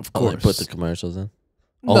 Of Oh, course. they put the commercials in.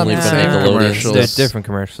 Not Only the for same Nickelodeon. commercials. There's different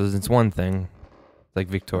commercials. It's one thing. It's like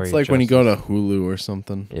Victoria. It's like when you go to Hulu or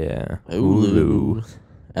something. Yeah. Hulu.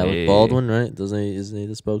 Alec Hey. Baldwin, right? Isn't he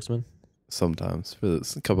the spokesman? Sometimes for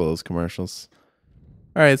a couple of those commercials.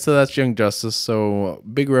 All right, so that's Young Justice. So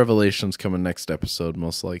big revelations coming next episode,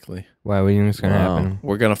 most likely. Why? What do you think's gonna Wow. happen?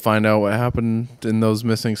 We're gonna find out what happened in those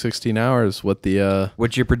missing 16 hours. What the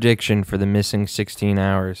What's your prediction for the missing 16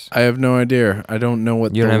 hours? I have no idea. I don't know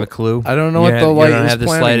what You don't have a clue. I don't know You what the you light don't is have the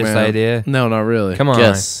planning, slightest man. idea. No, not really. Come on.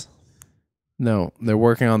 Guess. No, they're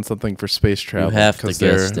working on something for space travel. have to 'cause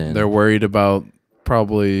guess, Dan. they're worried about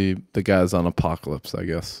probably the guys on Apocalypse, I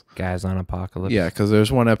guess. Guys on Apocalypse. Yeah, because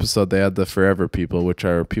there's one episode they had the Forever People, which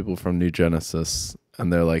are people from New Genesis,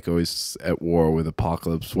 and they're like always at war with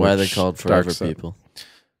Apocalypse. Why are they which called Forever Darkseid- people?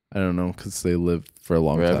 I don't know, because they live for a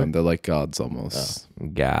long Forever? time. They're like gods almost.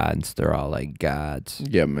 Gods. They're all like gods.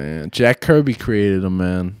 Yeah, man. Jack Kirby created them,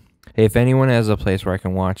 man. Hey, if anyone has a place where I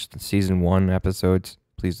can watch the season 1 episodes,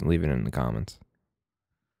 please leave it in the comments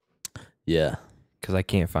Yeah. because I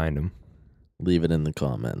can't find them. Leave it in the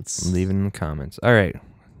comments. Leave it in the comments. All right.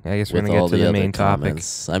 I guess we're With gonna all get to the other main topic.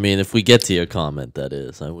 comments. I mean, if we get to your comment, that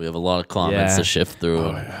is. We have a lot of comments Yeah. to shift through.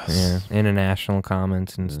 Oh, yes. Yeah, international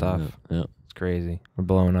comments and stuff. Yeah. It's crazy. We're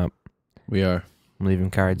blowing up. We are. I'm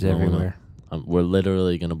leaving cards Blowing up. everywhere. We're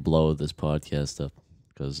literally going to blow this podcast up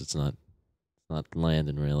because it's not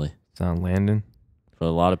landing really. It's not landing. For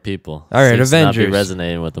a lot of people. All right, Seems to not be Avengers.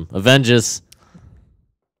 resonating with them. Avengers.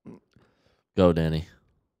 Go, Danny.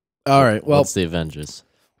 All right. Well, What's the Avengers?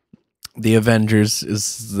 the Avengers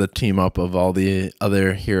is the team up of all the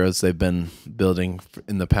other heroes they've been building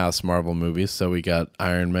in the past Marvel movies. So we got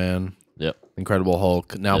Iron Man, Yep. Incredible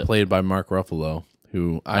Hulk, now played by Mark Ruffalo,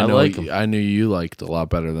 who I knew you liked a lot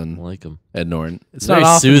better than I like him. Ed Norton. It's very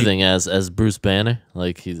soothing as Bruce Banner.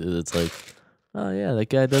 Like it's like, oh yeah, that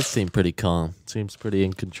guy does seem pretty calm. Seems pretty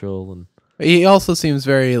in control, and he also seems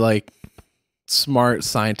very like smart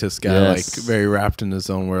scientist guy, Yes. like very wrapped in his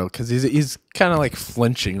own world. Because he's kind of like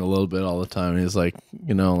flinching a little bit all the time. He's like,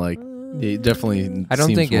 like he definitely. I don't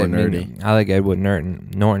seems think more it, nerdy. I like Edward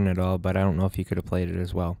Norton at all, but I don't know if he could have played it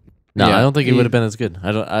as well. no, Yeah, I don't think he he- would have been as good.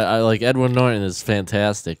 I like Edward Norton is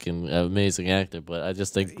fantastic and an amazing actor, but I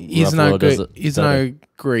just think He's Ruffalo not does great. it He's better. not a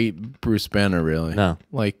great Bruce Banner, really. No,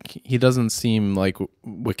 Like he doesn't seem like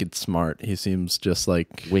wicked smart. He seems just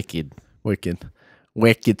like wicked.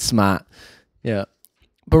 wicked smart. Yeah,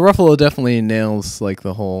 but Ruffalo definitely nails like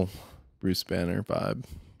the whole Bruce Banner vibe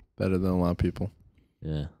better than a lot of people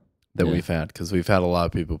Yeah, that Yeah. we've had, because we've had a lot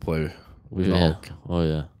of people play we've the had. Hulk. Oh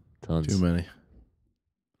yeah, tons. Too many.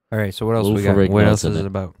 All right, so what else Lou we got? Ferrigno's What else in is it. it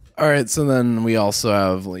about? All right, so then we also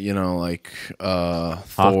have like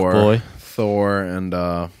Thor, Boy. Thor,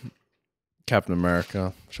 and Captain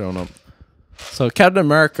America showing up. So Captain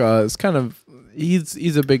America is kind of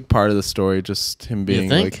he's a big part of the story. Just him being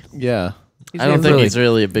think? like, yeah, I don't think he's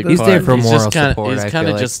really a big He's part. there for he's moral just kinda, support, He's I kind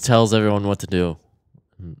feel of like. just tells everyone what to do.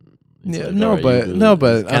 He's Yeah, like, no, "Alright, but- you no, do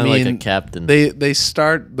but, this." I Kinda like a mean, captain. they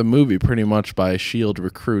start the movie pretty much by Shield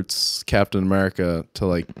recruits Captain America to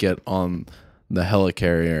like get on the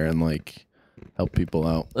helicarrier and like help people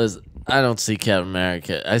out. I don't see Captain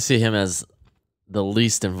America. I see him as the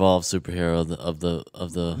least involved superhero of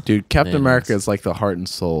the. Dude, Captain Man, America that's- is like the heart and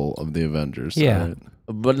soul of the Avengers. Yeah. right?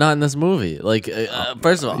 But not in this movie. Like,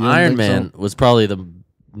 first of all, You don't Iron think Man was probably the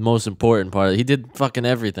most important part. He did fucking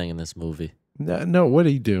everything in this movie. No, what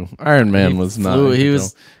did he do? Iron Man He was not. flew- in he control.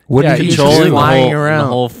 was What Yeah, did he he was do? just controlling flying the around.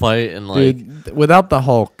 whole fight, and like Dude, without the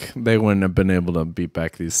Hulk, they wouldn't have been able to beat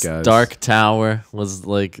back these guys. Dark Tower was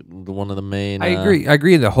like one of the main. I agree. I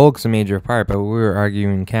agree. The Hulk's a major part, but we were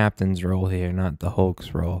arguing Captain's role here, not the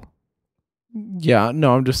Hulk's role. Yeah,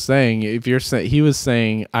 no, I'm just saying. If you're saying he was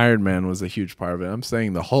saying Iron Man was a huge part of it, I'm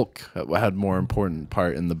saying the Hulk had more important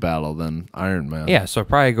part in the battle than Iron Man. Yeah, so it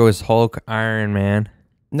probably goes Hulk, Iron Man.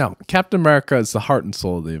 No, Captain America is the heart and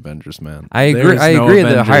soul of the Avengers, man. I agree. There's I no agree. The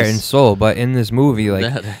Avengers. heart and soul, but in this movie, like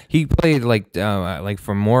That- he played like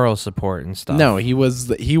for moral support and stuff. No, he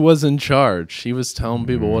was in charge. He was telling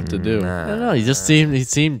people what to do. I don't know. He just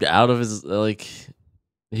seemed out of his like.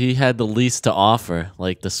 He had the least to offer,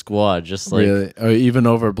 like the squad, just like Really, or even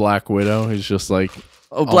over Black Widow, he's just like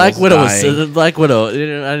Black almost Widow. dying. Black Widow.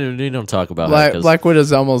 You don't talk about her 'cause- Black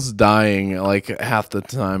Widow's almost dying like half the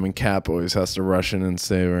time, and Cap always has to rush in and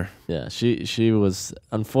save her. Yeah, she was.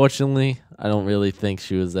 Unfortunately, I don't really think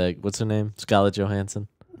she was that. What's her name? Scarlett Johansson.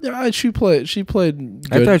 Yeah, she played good.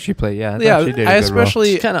 I thought she played. Yeah, I thought yeah, she did a I good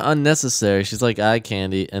especially It's kind of unnecessary. She's like eye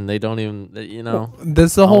candy, and they don't even. You know.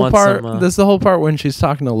 There's the I whole want part. some, There's the whole part when she's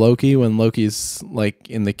talking to Loki, when Loki's like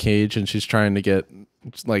in the cage and she's trying to get,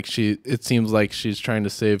 like it seems like she's trying to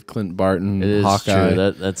save Clint Barton, It is Hawkeye.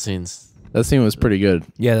 true. That scene's. That scene was pretty good.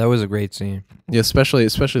 Yeah, that was a great scene. Yeah, especially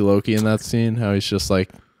Loki in that scene. How he's just like,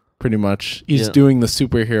 pretty much, he's Yeah. doing the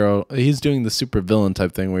superhero. He's doing the super villain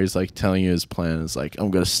type thing where he's like telling you his plan is like,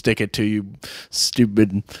 I'm gonna stick it to you,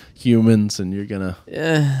 stupid humans, and you're gonna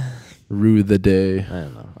Yeah. rue the day. I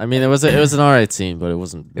don't know. I mean, it was an alright scene, but it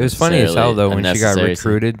wasn't. It was funny as hell necessarily though a when she got necessary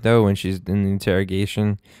scene. recruited though when she's in the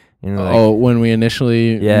interrogation. And like, Oh, when we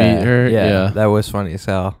initially meet her, yeah, that was funny as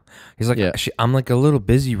hell. He's like, Yeah. I'm like a little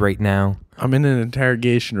busy right now. I'm in an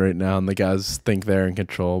interrogation right now, and the guys think they're in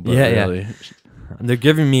control, but Yeah, yeah. really, They're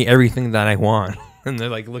giving me everything that I want, and they're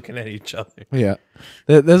like looking at each other. yeah.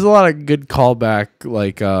 There's a lot of good callback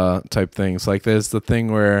like type things. Like there's the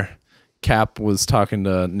thing where Cap was talking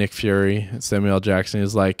to Nick Fury, Samuel L. Jackson.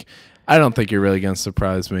 He's like, I don't think you're really gonna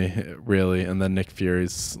surprise me, really. And then Nick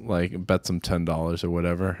Fury's like bets him $10 or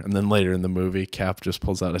whatever. And then later in the movie, Cap just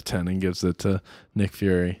pulls out a 10 and gives it to Nick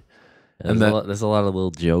Fury. There's, And then- there's a lot of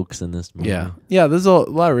little jokes in this movie. Yeah. There's a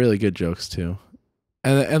lot of really good jokes too,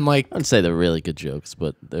 and like, I wouldn't say they're really good jokes,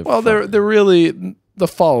 but they're they're really the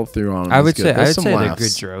follow through on them. I is would good. say There's I'd some say they're laughs.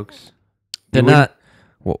 good jokes. they're You wouldn't-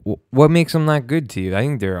 not. What makes them not good to you? I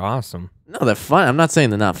think they're awesome. No, they're fun. I'm not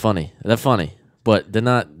saying they're not funny. They're funny, but they're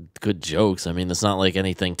not good jokes. I mean, it's not like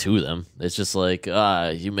anything to them. It's just like,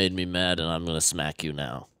 you made me mad, and I'm gonna smack you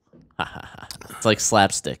now. It's like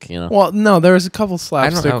slapstick, you know. Well, no, there was a couple know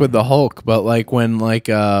slapstick how- with the Hulk, but like when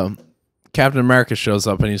Captain America shows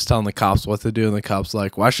up and he's telling the cops what to do, and the cop's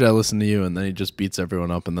like, "Why should I listen to you?" And then he just beats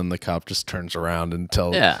everyone up, and then the cop just turns around and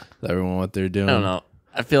tells everyone what they're doing. I don't know.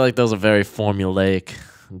 I feel like those are very formulaic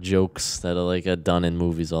jokes that are like done in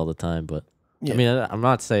movies all the time. But I mean, I'm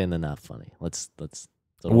not saying they're not funny. Let's.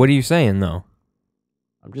 What are you saying though?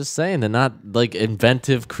 I'm just saying they're not like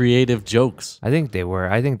inventive, creative jokes. I think they were.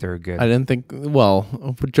 I think they were good. I didn't think.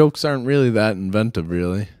 Well, jokes aren't really that inventive,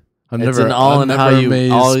 really. It's all in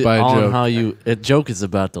how you. A joke is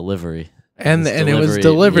about delivery. And it was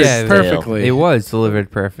delivered perfectly. It was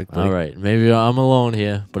delivered perfectly. All right, maybe I'm alone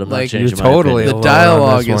here, but I'm not changing my totally opinion. The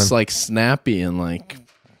dialogue is like snappy and like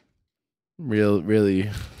really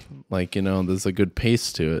like, you know, there's a good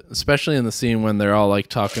pace to it, especially in the scene when they're all like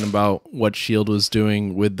talking about what S.H.I.E.L.D. was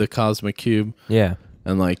doing with the Cosmic Cube. Yeah.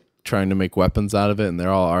 And like trying to make weapons out of it, and they're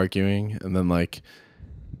all arguing, and then like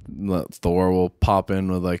Thor will pop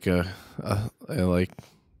in with like a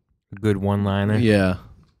good one-liner. Yeah.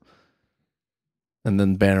 And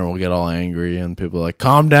then Banner will get all angry, and people are like,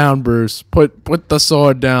 "Calm down, Bruce. Put the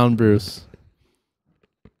sword down, Bruce."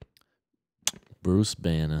 Bruce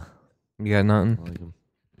Banner. You got nothing? I like him.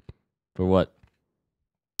 For what?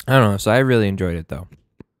 I don't know. So I really enjoyed it though.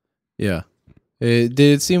 Yeah. Did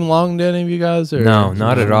it seem long to any of you guys? Or? No,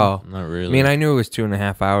 not at all. Not really. I mean, I knew it was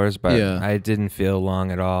 2.5 hours, but Yeah. I didn't feel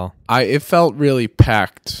long at all. It felt really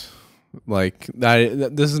packed. Like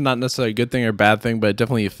this is not necessarily a good thing or bad thing, but it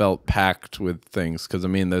definitely felt packed with things. Because I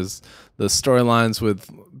mean, there's the storylines with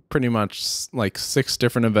pretty much like 6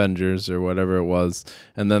 different Avengers or whatever it was,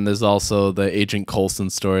 and then there's also the Agent Coulson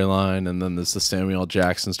storyline, and then there's the Samuel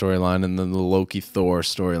Jackson storyline, and then the Loki Thor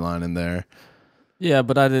storyline in there. Yeah,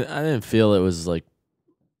 but I didn't feel it was like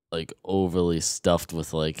overly stuffed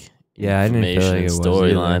with like I didn't feel like it was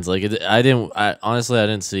storylines. Like I honestly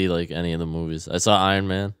didn't see like any of the movies. I saw Iron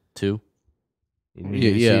Man 2. All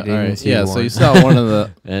right. So you saw one of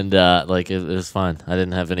the and like it was fine. I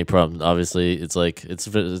didn't have any problem. Obviously, it's like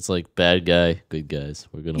bad guy, good guys.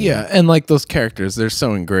 We're gonna win. and like those characters, they're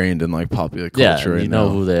so ingrained in like popular culture. Yeah, you know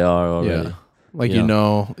who they are already. Yeah. Like you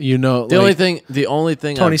know. The only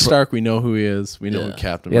thing Tony Stark, we know who he is. We know who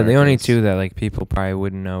Captain America the only is. two that like people probably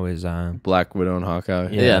wouldn't know is Black Widow and Hawkeye.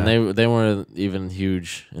 Yeah, and they weren't even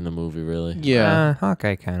huge in the movie, really. Yeah,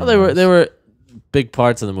 Hawkeye kind of. Well, they were big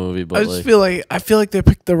parts of the movie, but I feel like they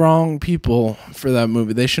picked the wrong people for that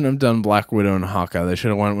movie. They shouldn't have done Black Widow and Hawkeye. They should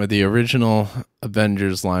have went with the original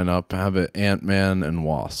Avengers lineup, have it Ant-Man and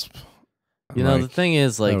Wasp. You know, the thing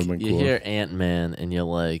is, like, you cool. hear Ant-Man and you're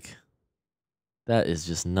like, that is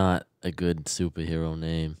just not a good superhero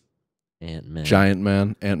name. Ant-Man. Giant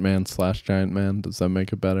Man, Ant-Man / Giant Man. Does that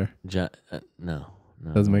make it better? No.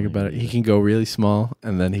 Doesn't make it better. He can go really small,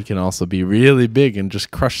 and then he can also be really big and just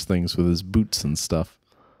crush things with his boots and stuff.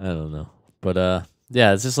 I don't know. But,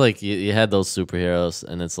 yeah, it's just like you had those superheroes,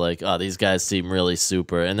 and it's like, oh, these guys seem really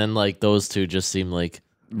super. And then, like, those two just seem like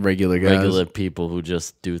regular guys. Regular people who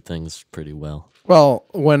just do things pretty well. Well,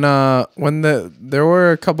 when there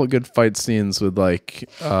were a couple of good fight scenes with, like,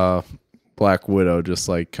 Black Widow just,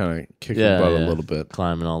 like, kind of kicking butt a little bit.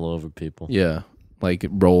 Climbing all over people. Yeah. Like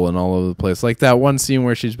rolling all over the place, like that one scene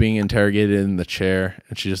where she's being interrogated in the chair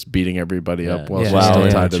and she's just beating everybody up while she's still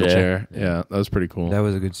tied to the chair. Yeah, that was pretty cool. That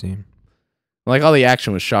was a good scene. Like all the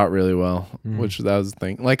action was shot really well, which that was the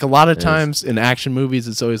thing. Like a lot of times in action movies,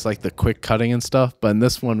 it's always like the quick cutting and stuff. But in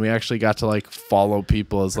this one, we actually got to like follow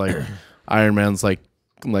people as like Iron Man's like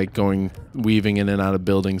going weaving in and out of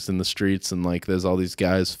buildings in the streets, and like there's all these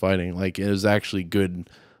guys fighting. Like it was actually good.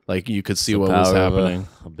 Like you could see what was happening.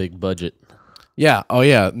 A big budget. Yeah. Oh,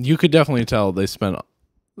 yeah. You could definitely tell they spent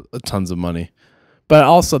tons of money. But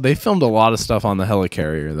also, they filmed a lot of stuff on the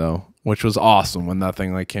helicarrier, though, which was awesome when that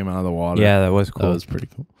thing like came out of the water. Yeah, that was cool. That was pretty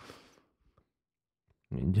cool.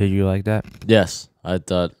 Did you like that? Yes. I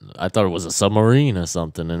thought it was a submarine or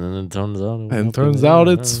something, and then it turns out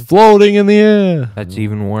it's floating in the air. That's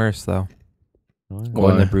even worse, though.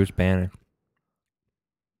 Why? The Bruce Banner.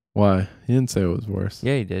 Why? He didn't say it was worse.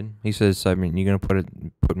 Yeah, he did. He says, "Submarine. You're gonna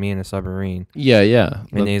put me in a submarine." Yeah.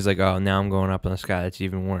 And he's like, "Oh, now I'm going up in the sky. That's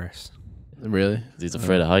even worse." Really? He's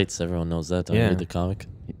afraid of heights. Everyone knows that. Don't you read the comic?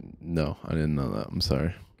 No, I didn't know that. I'm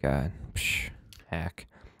sorry. God, hack.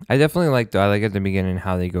 I definitely liked. I like at the beginning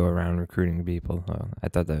how they go around recruiting people. I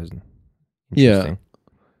thought that was interesting. Yeah.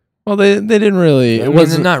 Well, they didn't really. It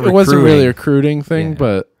wasn't really a recruiting thing,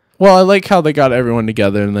 but I like how they got everyone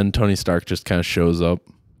together, and then Tony Stark just kind of shows up.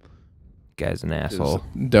 Guy's an asshole.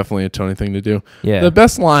 Definitely a Tony thing to do. Yeah. The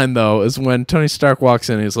best line though is when Tony Stark walks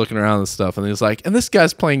in and he's looking around and stuff, and he's like, "And this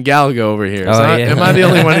guy's playing Galaga over here. Am I the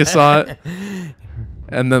only one who saw it?"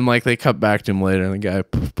 And then like they cut back to him later, and the guy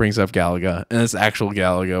brings up Galaga, and it's actual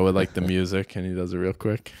Galaga with like the music, and he does it real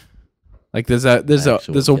quick. Like there's a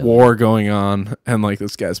Galaga. war going on, and like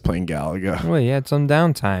this guy's playing Galaga. Well, he had some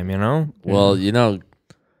downtime, you know. Well, you know,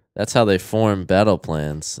 that's how they form battle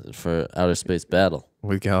plans for outer space battle.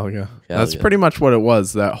 With Galaga. That's pretty much what it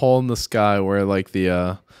was. That hole in the sky where like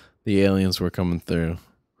the aliens were coming through.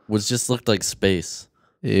 Which just looked like space.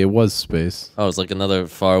 It was space. Oh, it's like another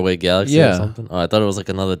faraway galaxy or something? Oh, I thought it was like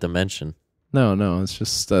another dimension. No, it's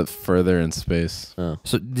just further in space. Oh.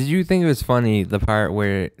 So, did you think it was funny the part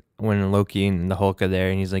where when Loki and the Hulk are there,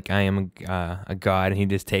 and he's like, "I am a god," and he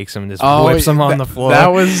just takes him and just whips him on the floor? That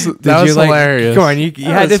was hilarious. Come on, you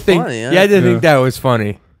had to think. funny, You had to think that was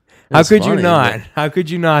funny. How could you not? but- How could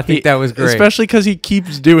you not think that was great? Especially because he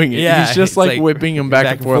keeps doing it. Yeah, He's just it's like like whipping him back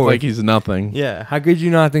and forth like he's nothing. Yeah. How could you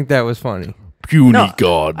not think that was funny? Puny No,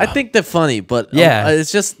 god. I think they're funny, but Yeah.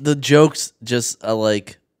 it's just the jokes just are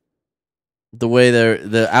like the way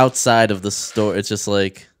they're outside of the story. It's just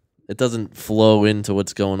like it doesn't flow into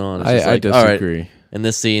what's going on. It's just I like, all right, disagree. in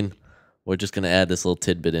this scene, we're just gonna add this little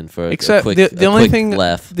tidbit in for a Except quick, the only quick thing,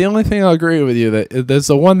 laugh. the only thing I'll agree with you that there's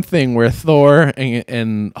the one thing where Thor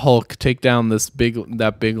and Hulk take down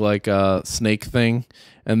that big like snake thing,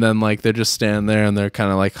 and then like they're just standing there and they're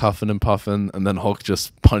kind of like huffing and puffing, and then Hulk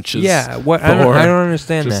just punches. Yeah. What? Thor I don't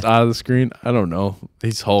understand just that. out of the screen. I don't know.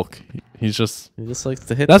 He's Hulk. He's just. He just likes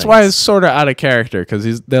to hit. That's why things. it's sort of out of character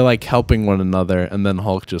because they're like helping one another, and then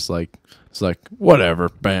Hulk just like it's like whatever,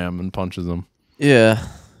 bam, and punches him. Yeah.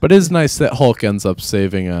 But it's nice that Hulk ends up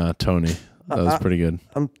saving Tony. That was pretty good.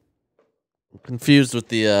 I'm confused with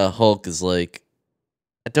the Hulk. Is like,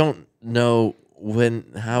 I don't know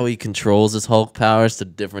how he controls his Hulk powers to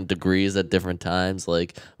different degrees at different times.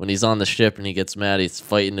 Like when he's on the ship and he gets mad, he's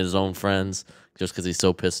fighting his own friends just because he's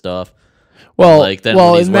so pissed off. Well, like then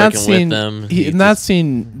when he's in that working scene, with them, in that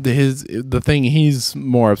scene, the thing he's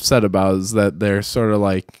more upset about is that they're sort of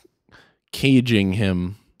like caging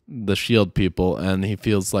him, the Shield people, and he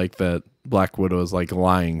feels like that Black Widow is like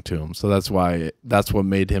lying to him. So that's what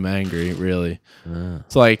made him angry, really.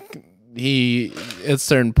 It's like he at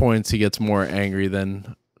certain points he gets more angry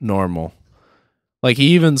than normal. Like he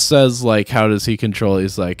even says like, how does he control it?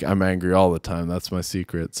 He's like, I'm angry all the time. That's my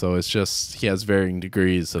secret. So it's just he has varying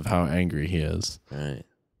degrees of how angry he is. Right.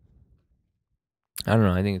 I don't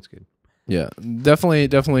know. I think it's good. Yeah,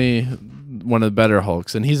 definitely one of the better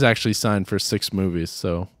Hulks, and he's actually signed for 6 movies.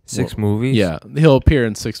 So 6 movies. yeah, he'll appear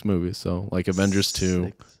in 6 movies. So like Avengers 2,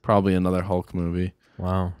 6. probably another Hulk movie.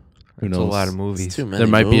 Wow. Who That's knows? a lot of It's movies. too many There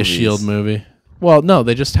might be a movies. Shield movie. Well, no,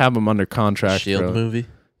 they just have him under contract. Shield for- movie.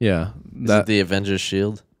 Yeah, Is it the Avengers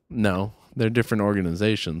Shield? no, they're different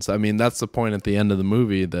organizations. I mean, that's the point at the end of the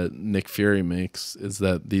movie that Nick Fury makes is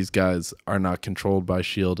that these guys are not controlled by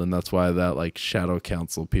Shield, and that's why that like Shadow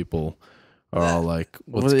Council people are all like,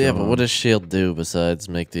 "What's going But on?" what does Shield do besides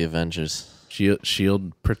make the Avengers?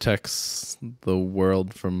 Shield protects the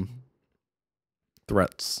world from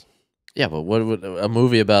threats. Yeah, but what would a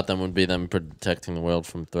movie about them would be them protecting the world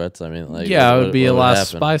from threats? I mean, like Yeah, it what- would be what a lot of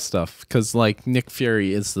happen? spy stuff because like Nick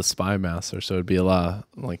Fury is the spy master, so it'd be a lot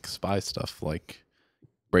of, like spy stuff, like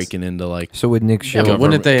breaking into like So with Nick Shield, but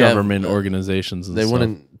wouldn't they have- government organizations. And They stuff.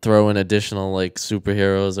 wouldn't throw in additional like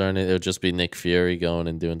superheroes or anything. It would just be Nick Fury going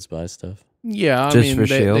and doing spy stuff. Yeah, I Just mean, for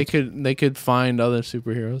they S.H.I.E.L.D.? they could find other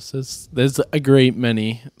superheroes. There's a great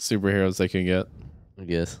many superheroes they can get. I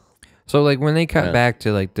guess. so like when they cut Yeah. back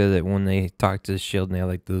to like when they talk to the Shield and they have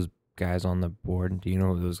like those guys on the board. Do you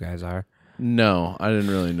know who those guys are? No, I didn't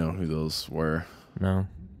really know who those were. No.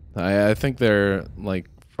 I think they're like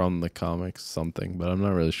from the comics something, but I'm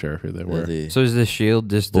not really sure who they were. The So is the Shield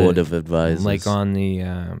just board of advisors. like on the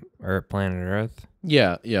planet Earth?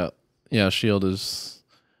 Yeah. Shield is.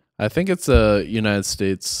 I think it's a United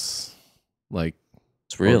States like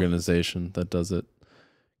it's real. organization that does it.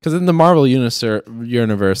 Because in the Marvel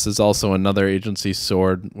universe, there's also another agency,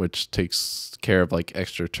 Sword, which takes care of like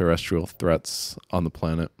extraterrestrial threats on the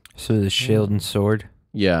planet. So the Shield and Sword.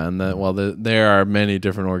 Yeah, and that there are many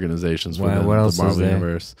different organizations Wow, within what else the is Marvel there?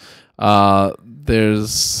 universe.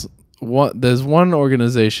 There's one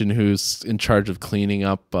organization who's in charge of cleaning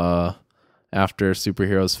up after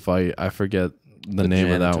superheroes fight. I forget the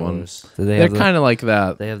name of that one. janitors. Do they They're have kind of like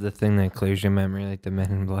that. They have the thing that clears your memory, like the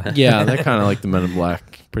Men in Black. Yeah, they're kind of like the Men in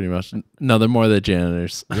Black, pretty much. No, they're more the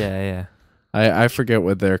janitors. yeah. I forget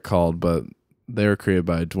what they're called, but they were created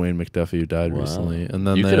by Dwayne McDuffie, who died Wow. recently. And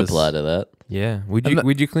then You could there's apply to that. Yeah. And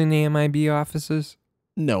Would you clean the MIB offices?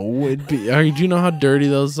 No, it'd be. Do you know how dirty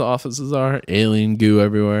those offices are? Alien goo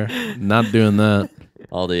everywhere. Not doing that.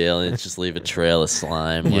 All the aliens just leave a trail of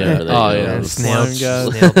slime Yeah. wherever they Oh, go. yeah. Snail, Slime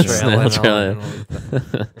snail guys. trail. Snail and trail, all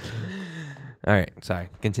that. All right, sorry.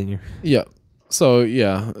 Continue. Yeah. So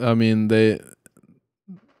yeah, I mean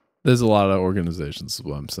there's a lot of organizations. Is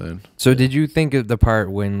what I'm saying. So did you think of the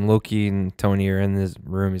part when Loki and Tony are in this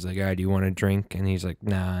room? He's like, "Ah, do you want a drink?" And he's like,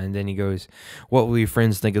 "Nah." And then he goes, "What will your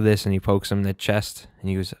friends think of this?" And he pokes him in the chest, and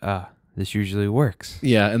he goes, "Ah, this usually works."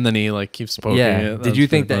 Yeah, and then he like keeps poking Yeah. it. Did you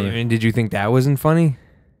think that? And did you think that wasn't funny?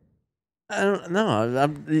 I don't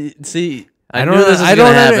know. See, I I don't knew know- this was I gonna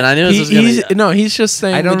don't happen. under- I knew this was gonna. No, he's just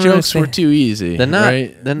saying I don't the jokes were understand. too easy. They're not-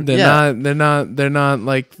 Right? then- They're yeah. not. They're not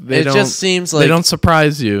like they It don't. just seems like they don't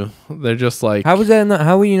surprise you. They're just like. How was that? Not,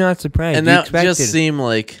 how were you not surprised? and You that expected just it. seemed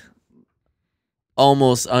like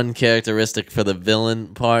almost uncharacteristic for the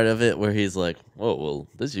villain part of it, where he's like, "Oh, well,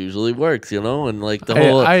 this usually works," and like the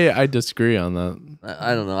whole. I disagree on that.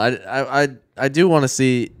 I don't know. I do want to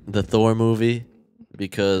see the Thor movie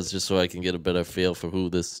because just so I can get a better feel for who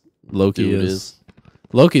this Loki dude is.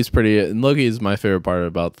 Loki is my favorite part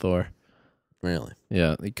about Thor. Really.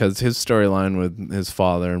 Yeah, because his storyline with his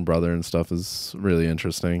father and brother and stuff is really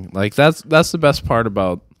interesting. Like that's the best part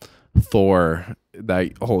about Thor.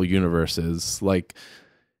 That whole universe is like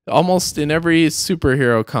almost in every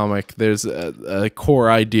superhero comic. There's a core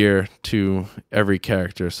idea to every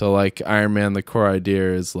character. So like Iron Man, the core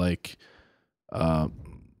idea is like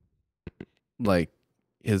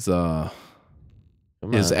his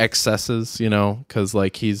Come his on. excesses, because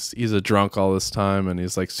like he's a drunk all this time and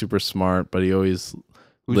he's like super smart, but he always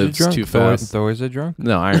Who's lives a drunk? too fast. Thor's a drunk?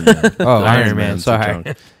 No, Iron Man. Oh, Iron Man. Sorry.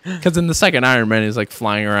 Because in the second Iron Man, he's like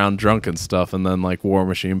flying around drunk and stuff, and then like War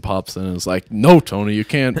Machine pops in and is like, "No, Tony, you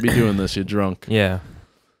can't be doing this. You're drunk." Yeah.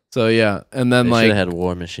 So yeah, and then They like should have had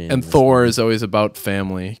War Machine. and Thor is always about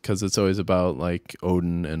family because it's always about like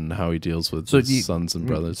Odin and how he deals with So his sons and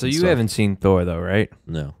brothers. So and you stuff. haven't seen Thor though, right?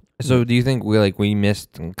 No. So do you think we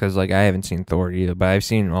missed, because like I haven't seen Thor either, but I've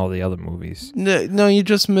seen all the other movies. No, you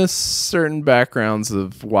just miss certain backgrounds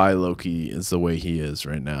of why Loki is the way he is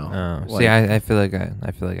right now. Oh, see, I feel like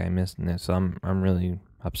I missed it, so I'm really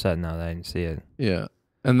upset now that I didn't see it. Yeah,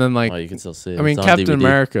 and then like Oh, you can still see it. I mean, It's on Captain DVD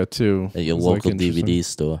America too. at your is, like, local interesting. DVD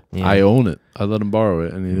store. Yeah. I own it. I let him borrow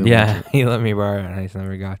it, and he didn't Yeah, want he let me borrow it, and I just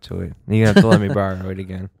never got to it. You're gonna have to let me borrow it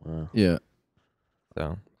again. Wow. to. Yeah.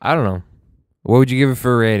 So I don't know. What would you give it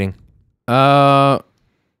for a rating?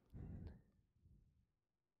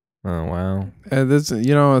 Oh wow. This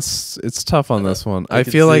it's tough on this one. I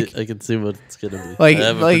can feel see- like I can see what it's gonna be. Like- I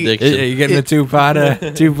have a like- prediction. You getting a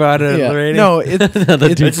two-parter yeah. rating? No, it's Another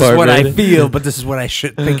it's- This is two-part what I rating. feel, but this is what I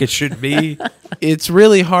should think it should be. it's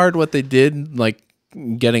really hard what they did, like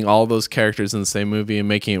getting all those characters in the same movie and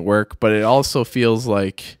making it work. But it also feels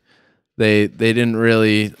like they didn't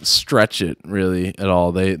really stretch it really at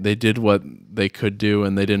all. They did what they could do,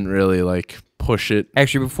 and they didn't really like push it.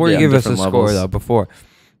 Actually, before Yeah, you give us a different score, levels. though, before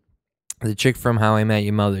the chick from How I Met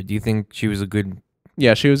Your Mother, do you think she was a good?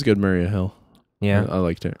 Yeah, she was good, Maria Hill. Yeah, I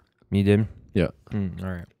liked her. you did. Yeah. All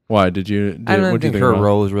right. Why did you? I don't what'd you think her about?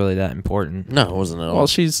 role was really that important. No, it wasn't at all. Well,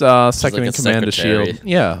 she's second like in a command to secretary Shield.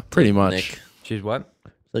 Yeah, pretty to much Nick. She's what?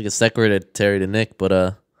 Like a secretary to Nick, but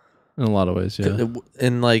in a lot of ways. Yeah.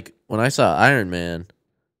 and like when I saw Iron Man,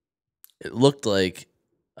 it looked like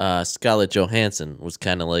Scarlett Johansson was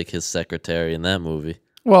kind of like his secretary in that movie.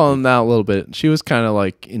 Well, in that a little bit, she was kind of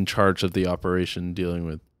like in charge of the operation dealing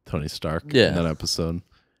with Tony Stark Yeah. in that episode.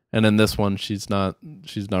 And in this one, she's not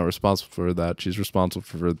responsible for that. She's responsible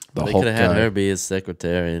for the They Hulk could have had guy. her be his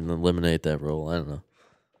secretary and eliminate that role. I don't know.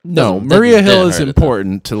 No, Doesn't- Maria didn't Hill is hurt it, though.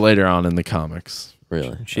 important to later on in the comics.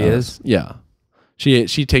 Really. She is. Yeah. She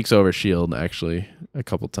takes over Shield actually a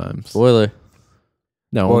couple times. Spoiler.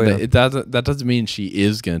 No, Spoiler. that doesn't mean she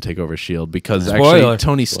is going to take over Shield because Spoiler. actually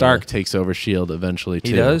Tony Stark takes over Shield eventually too.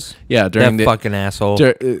 He does. Yeah, during That the fucking asshole.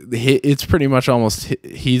 it's pretty much almost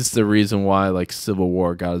he's the reason why like Civil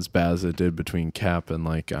War got as bad as it did between Cap and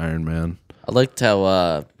like Iron Man. I liked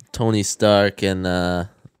how Tony Stark and the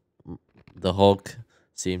Hulk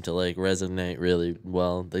seem to like resonate really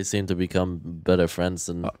well. They seem to become better friends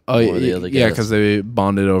than more of the other guys. Yeah, because they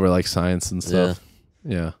bonded over like science and stuff.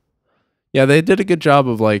 Yeah, they did a good job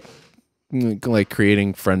of like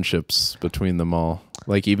creating friendships between them all.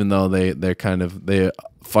 Like even though they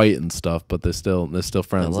fight and stuff, but they're still They're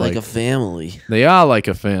friends. like a family. They are like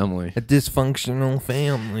a family. A dysfunctional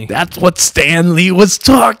family. That's what Stan Lee was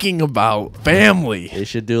talking about. Family. They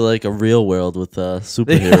should do like a real world with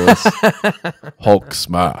superheroes. Hulk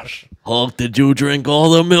smash. Hulk, did you drink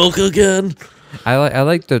all the milk again? I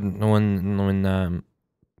like the when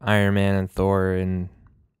Iron Man and Thor and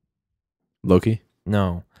Loki.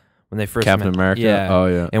 no, when they first Captain met. America? Yeah. Oh,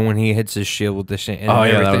 yeah. And when he hits his shield with the and Oh,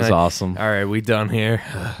 yeah, that everything, was like, awesome. all right, we done here.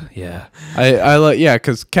 Yeah. I like, yeah,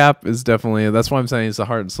 because Cap is definitely, that's why I'm saying he's the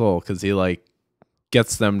heart and soul, because he, like,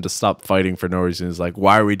 gets them to stop fighting for no reason. He's like,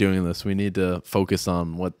 why are we doing this? We need to focus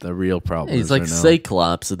on what the real problem He's is like right now.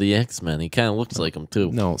 Cyclops of the X-Men. He kind of looks like him, too.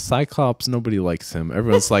 No, Cyclops, nobody likes him.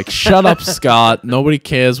 Everyone's like, shut up, Scott. Nobody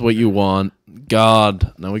cares what you want.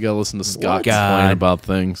 God. Now we got to listen to Scott complain about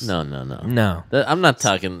things. No. No. I'm not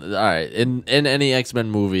talking. All right, in any X-Men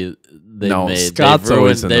movie they've No, made, Scott's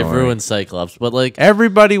always they've annoying. ruined Cyclops. But like,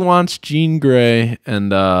 Everybody wants Jean Grey and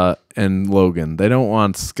Logan. They don't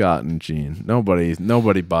want Scott and Jean.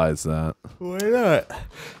 Nobody buys that. Why not?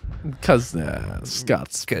 Because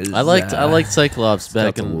Scott's. I liked Cyclops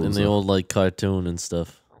back Scott's a in the loser. old like cartoon and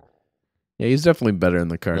stuff. Yeah, he's definitely better in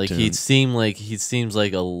the cartoon. Like he seems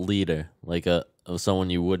like a leader, like of someone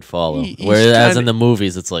you would follow. He's Whereas kinda- in the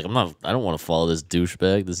movies, it's like I don't want to follow this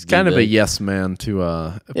douchebag. This kind of a D-bag. yes man to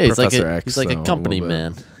Yeah, he's Professor like X. he's like though, a company little bit.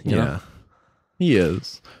 man. You Yeah, know? he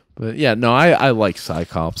is. But yeah, no, I like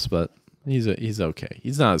Cyclops, but he's okay.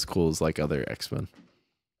 He's not as cool as like other X-Men.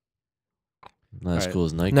 Not as Alright. cool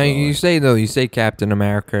as Nightcrawler. No, you say Captain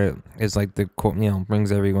America is like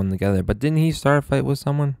brings everyone together. But didn't he start a fight with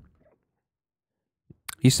someone?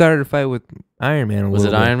 He started a fight with Iron Man. Was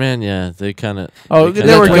it Iron Man? Yeah, they kind of. Oh, They they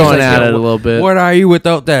kinda- were That's why he's going like, at yo, it a little bit. What are you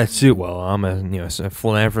without that suit? Well, I'm a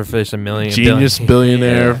philanthropist, Genius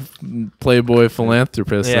billionaire, playboy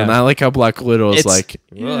philanthropist, Yeah. and I like how Black Widow is It's- like,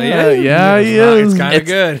 Well, he It's is. kind of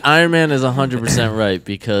good. Iron Man is 100% right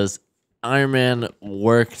because Iron Man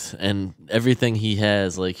worked and everything he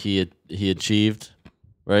has, like he achieved,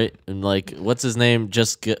 right? And like, what's his name?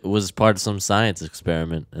 Was part of some science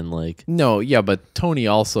experiment, and like, No, yeah, but Tony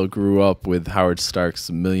also grew up with Howard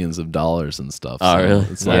Stark's millions of dollars and stuff. Oh, so really?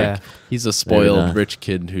 It's Yeah. like he's a spoiled not. rich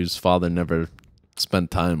kid whose father never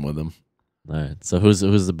spent time with him. all right. So who's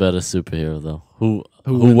the better superhero though? Who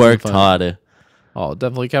wins in worked the fight? harder? Oh,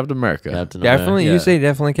 definitely Captain America. Captain Definitely, Yeah. you say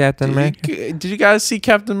definitely Captain America. Did you guys see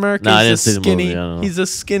Captain America? No, I He's didn't a see the movie, skinny. I don't know. He's a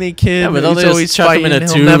skinny kid. Yeah, but don't he's they always just chuck him in fighting. a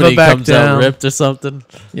He'll tube never and he back comes down. out ripped or something?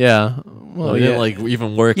 Yeah. Well, Well, he yeah. didn't like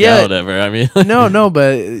even work Yeah. out ever. I mean, no,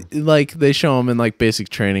 but like they show him in like basic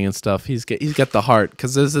training and stuff. He's got the heart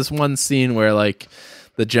because there's this one scene where like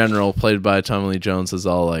the general played by Tommy Lee Jones is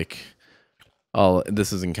all like,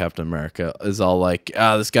 this is in Captain America, is all like,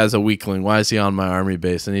 this guy's a weakling. Why is he on my army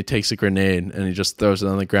base? And he takes a grenade and he just throws it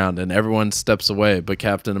on the ground and everyone steps away, but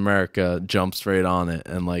Captain America jumps straight on it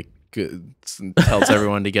and like tells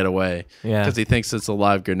everyone to get away Yeah. because he thinks it's a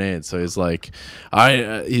live grenade. So he's like,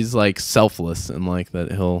 he's like selfless and like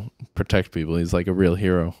that he'll protect people. He's like a real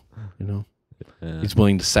hero, you know. yeah. He's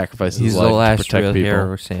willing to sacrifice He's his the life to last protect real people.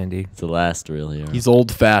 hero, Sandy. it's the last real hero. He's old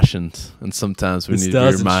fashioned, and sometimes we The need to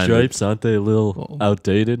Stars be and reminded. Stripes, aren't they a little Well-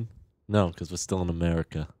 outdated? No, because we're still in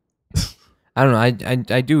America. I don't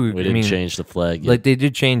know. I do. We I didn't mean, change the flag yet. like they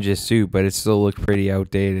did change his suit, but it still looked pretty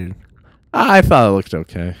outdated. I thought it looked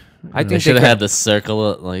okay. I they think should have could- had the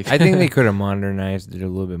circle. Like I think they could have modernized it a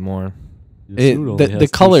little bit more. The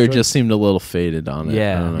color just seemed a little faded on it. I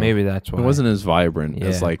Yeah, don't know. maybe that's why. It wasn't as vibrant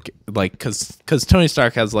as Yeah. like because Tony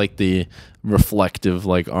Stark has like the reflective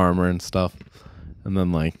like armor and stuff, and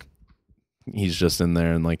then like he's just in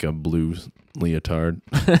there in like a blue leotard.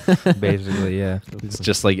 basically, yeah. It's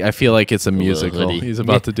just like I feel like it's a little musical. hoodie. He's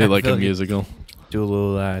about to do I like feel a like it- musical. Do a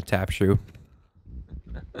little tap shoe.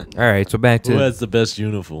 All right, so back Who to has the best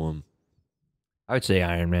uniform? I would say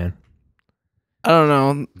Iron Man. I don't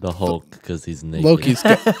know. The Hulk, because he's naked. Loki's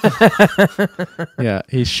yeah,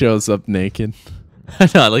 he shows up naked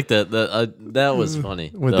No, I like that. That was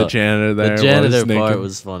funny. with the janitor there. The while he's janitor part naked.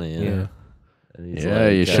 was funny. Yeah. Yeah. And he's Yeah,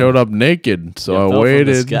 like, you showed up naked, so you I fell from the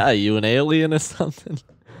waited. sky. You an alien or something?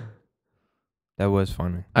 That was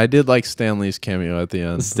funny. I did like Stanley's cameo at the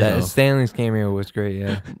end. Stan- so. Stanley's cameo was great.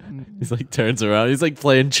 Yeah. He's like turns around. He's like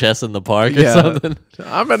playing chess in the park or Yeah. something.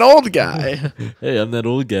 I'm an old guy. Hey, I'm that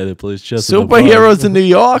old guy that plays chess. in the park. Superheroes in New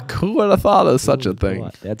York? Who would have thought of such a thing?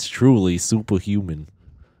 That's truly superhuman.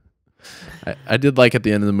 I did like at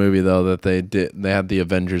the end of the movie though that they had the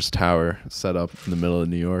Avengers Tower set up in the middle of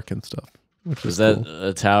New York and stuff. Which Is was that cool.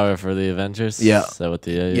 a tower for the Avengers? Yeah. Is that what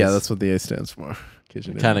the A is? Yeah, that's what the A stands for.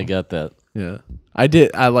 Kind of got that. Yeah, I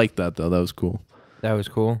did. I liked that though. That was cool. That was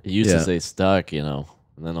cool. It used Yeah. to say Stark, and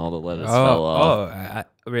then all the letters fell off.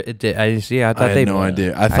 It did. I see. I thought I had they no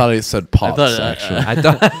idea. I thought it said Pops actually. I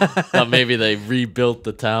thought. Thought maybe they rebuilt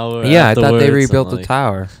the tower. Yeah, I thought they afterwards rebuilt and, the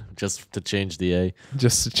tower. just to change the A.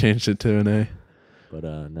 Just to change it to an A. But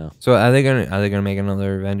no. So are they gonna make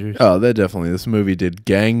another Avengers? Oh, they definitely. This movie did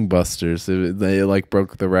gangbusters. They like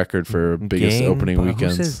broke the record for biggest opening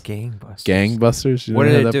weekends. Who says gangbusters? Gangbusters. You What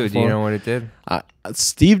never did heard it that do? Do before? you know what it did?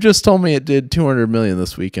 Steve just told me it did 200 million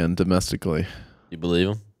this weekend domestically. You believe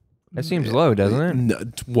him? That seems low, doesn't it? No,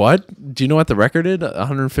 what? Do you know what the record did?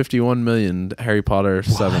 151 million. Harry Potter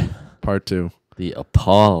 7 Part 2. The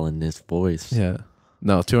appall in his voice. Yeah.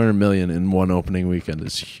 No, 200 million in one opening weekend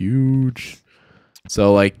is huge.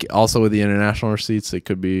 So, like, also with the international receipts, it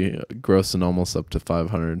could be grossing almost up to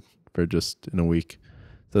 500 for just in a week.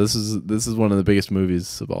 So this is one of the biggest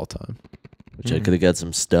movies of all time. Which I could have got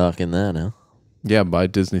some stock in that, huh? Yeah, buy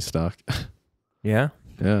Disney stock. Yeah.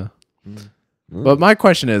 Yeah. But my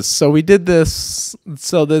question is, so we did this.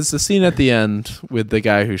 So there's a scene at the end with the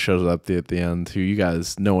guy who shows up at the end, who you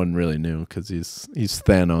guys, no one really knew because he's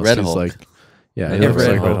Thanos. Red he's Hulk. like, yeah, he Yeah, looks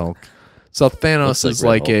Red like Red Hulk. Hulk. So Thanos Looks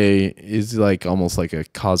like is Red he's like almost like a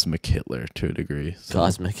cosmic Hitler to a degree. So,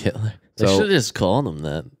 Cosmic Hitler. They So- should have just called him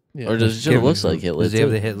that. yeah. Or just should have looks like Hitler. Does he have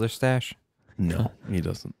too. the Hitler stash? No, he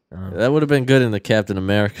doesn't. That would have been good in the Captain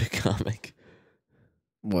America comic.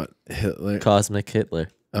 What Hitler? Cosmic Hitler.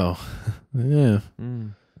 Oh, yeah.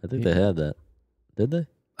 I think they had that. Did they?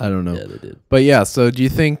 I don't know. Yeah, they did. But yeah, so do you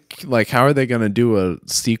think, like, how are they going to do a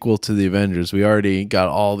sequel to the Avengers? We already got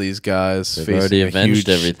all these guys They've facing already a avenged huge,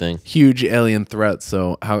 everything. huge alien threat.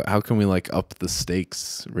 So how can we, like, up the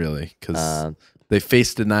stakes, really? Because they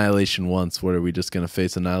faced Annihilation once. What, are we just going to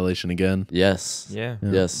face Annihilation again? Yes. Yeah.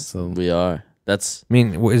 Yes, So we are. That's I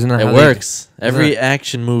mean, isn't that it how works. They, Every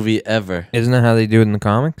action movie ever. isn't that how they do it in the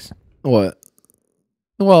comics? what?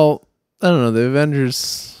 Well, I don't know. The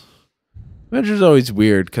Avengers are always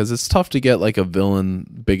weird because it's tough to get, like, a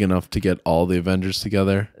villain big enough to get all the Avengers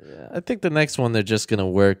together. I think the next one they're just gonna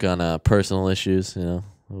work on personal issues. You know,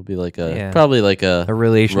 it'll be like Yeah. probably like a A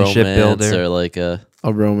relationship romance builder. or like a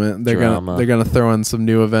A romance. They're Drama. gonna throw in some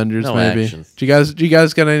new Avengers, No maybe. action. Do you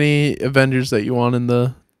guys got any Avengers that you want in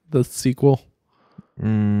the sequel?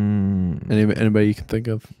 Anybody you can think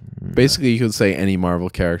of? Basically, you could say any Marvel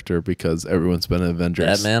character because everyone's been an Avenger,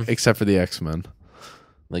 Batman? except for the X-Men.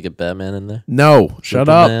 like a Batman in there. No, shut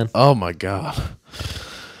Superman. up! Oh my god,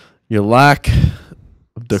 your lack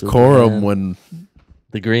of decorum Superman. when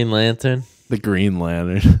The Green Lantern. the Green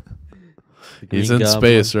Lantern. The He's Green in Goblin.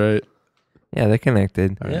 space, right? Yeah, they're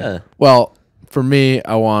connected. Yeah. Well, for me,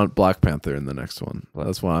 I want Black Panther in the next one.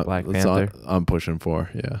 That's what Black that's what Panther? I'm pushing for.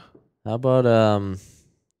 Yeah. How about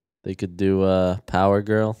they could do Power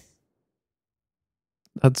Girl.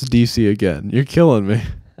 That's DC again. You're killing me.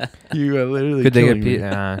 You are literally Could they killing get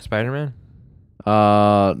me. Spider-Man?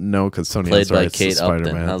 No, because Sony Played has by rights to Kate Upton.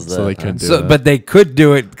 Spider-Man, How's so they that? couldn't do So, that. but they could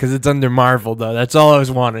do it because it's under Marvel, though. That's all I was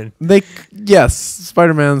wanting. Yes,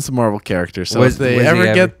 Spider-Man's a Marvel character. So Was- if they was he ever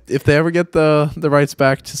ever- get the rights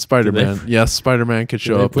back to Spider-Man, yes, Spider-Man could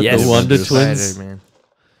show they up. put with the the Wonder Avengers. Twins? Spider-Man.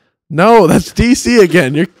 No, that's DC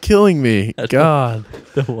again. You're killing me. God.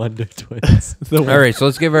 The Wonder Twins. All right, so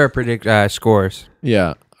let's give our scores.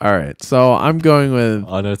 Yeah. All right. So I'm going with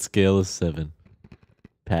On a scale of 7.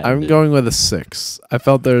 I'm Patented. going with a 6. I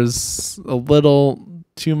felt there's a little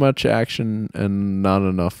too much action and not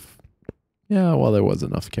enough. Yeah, well, there was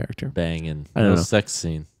enough character. banging. I don't No know. sex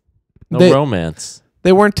scene. No They- romance.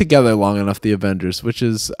 They weren't together long enough, the Avengers, which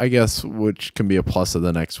is, I guess, which can be a plus of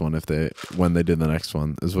the next one when they did the next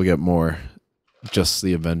one, is we'll get more just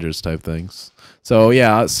the Avengers type things. So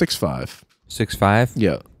yeah, 6.5. 6.5?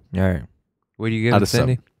 Yeah. All right. What do you give Out it, of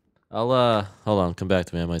Cindy? I'll hold on, come back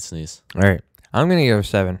to me. I might sneeze. All right. I'm going to go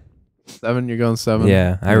 7. 7, you're going 7?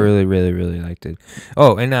 Yeah, I really, really, really liked it.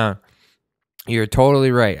 Oh, and you're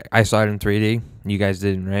totally right. I saw it in 3D. You guys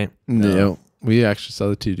didn't, right? No. We actually saw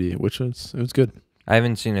the 2D, which was good. I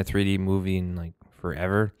haven't seen a 3D movie in like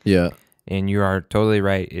forever, Yeah. and you are totally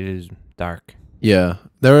right. It is dark. Yeah.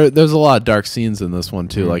 There's a lot of dark scenes in this one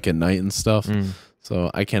too, Mm. like at night and stuff. Mm.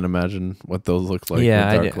 So I can't imagine what those look like.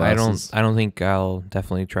 Yeah, with dark I glasses. don't think I'll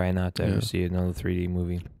definitely try not to Yeah. ever see another 3D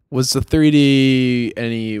movie. Was the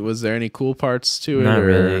 3D was there any cool parts to it? Not or-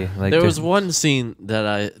 really. Like There the- was one scene that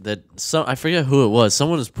I forget who it was.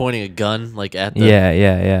 Someone was pointing a gun like at the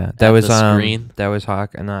Yeah. That at was the screen. That was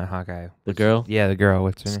not Hawkeye. the girl, Yeah, the girl.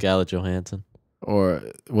 What's her name? Scarlett Johansson. Or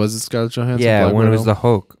was it Scarlett Johansson? Yeah, Black when it was Widow? the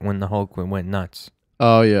Hulk. When the Hulk went nuts.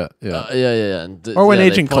 Oh yeah, yeah. Yeah. And or when yeah,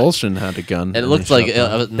 they Agent point- Coulson had a gun. And it and looked he like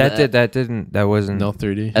shot them. That wasn't. no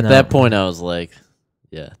 3D. at No. that point I was like,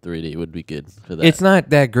 yeah, 3D would be good for that. It's not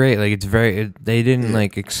that great. Like it's they didn't Yeah.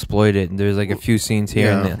 like exploit it. There's like a few scenes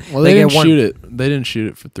here and there. Well, Like, they at didn't shoot it. They didn't shoot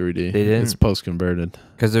it for 3D. They didn't? It's post converted.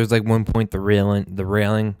 because there's like one point the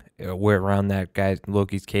railing where around that guy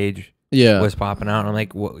Loki's cage Yeah. was popping out. And I'm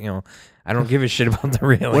like, well, I don't give a shit about the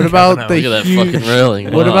railing. What about I don't the know. Look at that huge- fucking railing.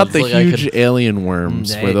 What Wow, about it's the like I huge could- alien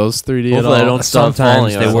worms? They- Were those 3D at Hopefully I all? don't stop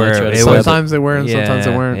Sometimes falling. they or were. I try to It save was- Sometimes they were and sometimes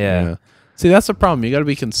they Yeah, weren't. yeah. See, that's the problem. You got to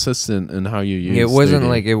be consistent in how you use. It wasn't 3D.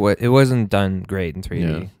 like it wasn't done great in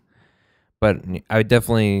 3D. Yeah. But I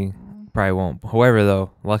definitely probably won't. However, though,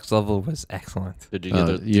 Lux Level was excellent. Did you get Uh,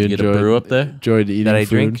 did you you get a enjoyed- brew up there? enjoyed eating I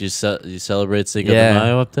food. drink? You celebrate Cinco Yeah. de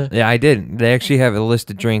Mayo up there? Yeah, I did. They actually have a list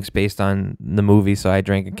of drinks based on the movie, so I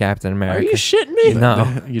drank a Captain Are America. you shitting me?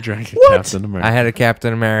 No, You drank a What? Captain America. I had a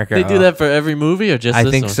Captain America. They do that for every movie or just I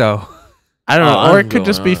this think one? so. I don't know, Oh, or I'm it could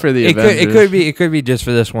just going be for the It Avengers. could be just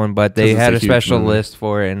for this one, but they 'Cause it's had a a huge special movie. list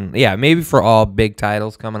for it, and yeah, maybe for all big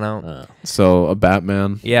titles coming out. So a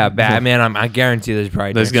Batman. Yeah, Batman. I guarantee there's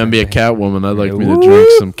probably There's drinks gonna be a in there. Catwoman. I'd like me to Woo! drink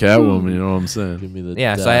some Catwoman. You know what I'm saying? Give me the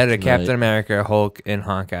Yeah, so I had a Dark Captain Knight. America, Hulk, and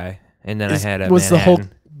Hawkeye, and then I had a Was the Hulk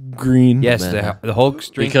Manhattan. green? Yes, Manhattan. the Hulk's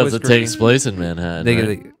drink Because was it green. takes place in Manhattan. They-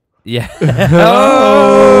 right? yeah.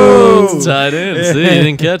 Oh, it's tied in. See, you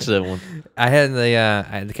didn't catch that one. I had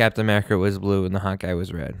the Captain America was blue and the Hawkeye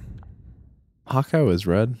was red. Hawkeye was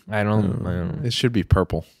red. I don't. It should be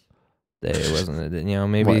purple. It wasn't. You know,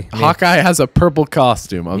 maybe, What? Hawkeye has a purple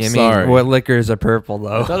costume. I'm I mean, sorry. what liquors are purple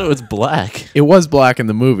I though? thought it was black. It was black in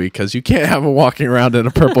the movie because you can't have him walking around in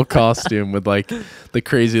a purple costume with like the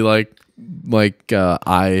crazy eye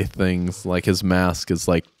things. Like his mask is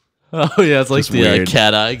like Oh yeah, it's like Just the weird.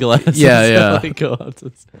 cat eye glasses. Yeah, yeah. Like, go up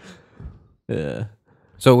to- yeah.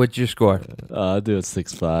 So what's your score? I'll do it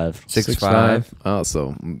 6.5. 6.5. Oh,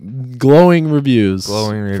 so glowing reviews.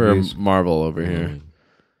 Glowing reviews. for Marvel over here.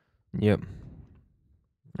 Yep.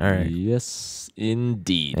 All right. Yes,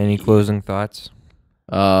 indeed. Any closing thoughts?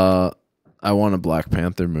 I want a Black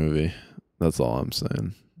Panther movie. That's all I'm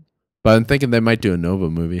saying. But I'm thinking they might do a Nova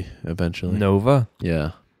movie eventually. Nova.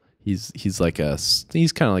 Yeah. He's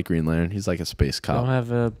kind of like Green Lantern. He's like a space Don't cop.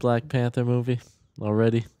 have a Black Panther movie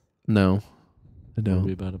already. No, I Movie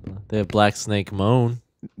don't. about a black. They have Black Snake Moan.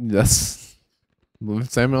 That's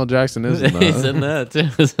Samuel L. Jackson is in that. He's in that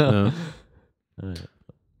too. So. No. Alright.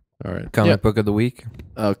 All right. Comic book of the week.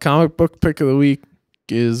 Comic book pick of the week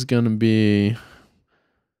is gonna be.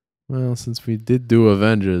 Well, since we did do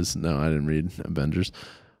Avengers, no, I didn't read Avengers.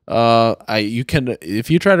 If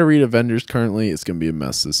you try to read Avengers currently, it's gonna be a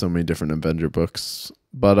mess. There's so many different Avenger books.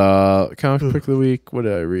 But comic pick of the week, what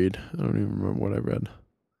did I read? I don't even remember what I read.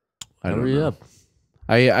 I don't Hurry know. up.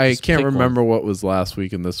 I Just can't pick one. remember what was last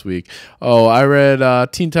week and this week. Oh, I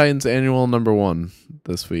read Teen Titans Annual #1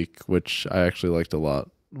 this week, which I actually liked a lot.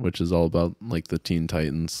 Which is all about like the Teen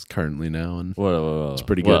Titans currently now, and Whoa. It's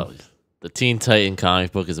pretty Well, good. the Teen Titan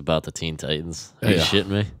comic book is about the Teen Titans. Are you Yeah. shitting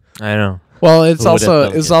me? I know. well, it's Who would've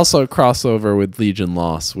thunk it? also a crossover with Legion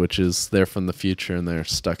Lost, which is they're from the future and they're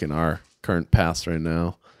stuck in our current past right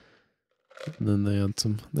now. And then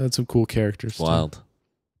they had some cool characters. too. Wild.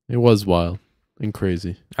 It was wild and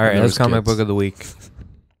crazy. All right, And there that's was comic kids. book of the week.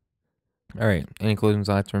 All right. Any closing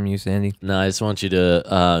thoughts from you, Sandy? No, I just want you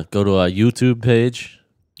to go to our YouTube page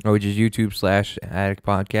Or which is YouTube/Addict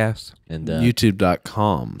Podcast? and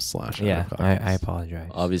YouTube.com/ Yeah, I apologize.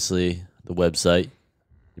 obviously the website.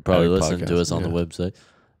 You probably Addict listen to Podcast, us on the yeah.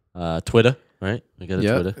 website. Twitter, right? We got a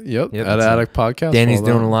Twitter. Yep. Yep. At Addict Podcast. Danny's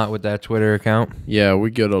follow doing that. a lot with that Twitter account. Yeah, we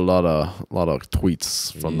get a lot of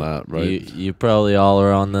tweets from You- that, right? You probably all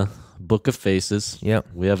are on the Book of Faces. Yep.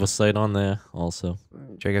 We have a site on there also.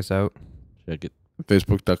 Check us out. Check it.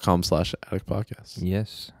 Facebook.com/Addict Podcast.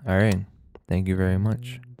 Yes. All right. Thank you very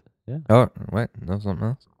much. Yeah. Oh, what? No, something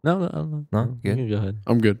else? No. No? You Good. can go ahead.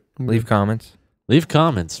 I'm good. Leave comments. Leave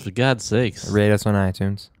comments, for God's sakes. Rate us on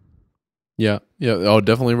iTunes. Yeah. Oh,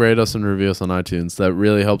 definitely rate us and review us on iTunes. That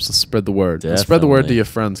really helps us spread the word. And spread the word to Definitely. your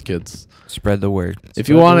friends, kids. Spread the word. If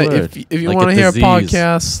you Spread want the to, word. if you Like want to a hear a disease.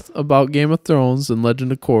 podcast about Game of Thrones and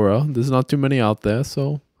Legend of Korra, there's not too many out there,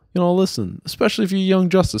 so listen. Especially if you're a Young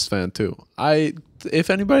Justice fan too. If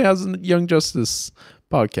anybody has a Young Justice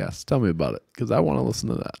podcast, tell me about it because I want to listen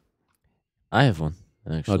to that. I have one,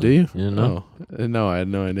 actually. Oh, do you? You didn't know? Oh, no, I had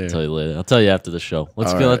no idea. I'll tell you later. I'll tell you after the show.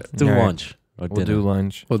 Let's All go. right. Let's do All right. lunch or We'll dinner. do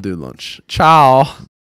lunch. We'll do lunch. Ciao.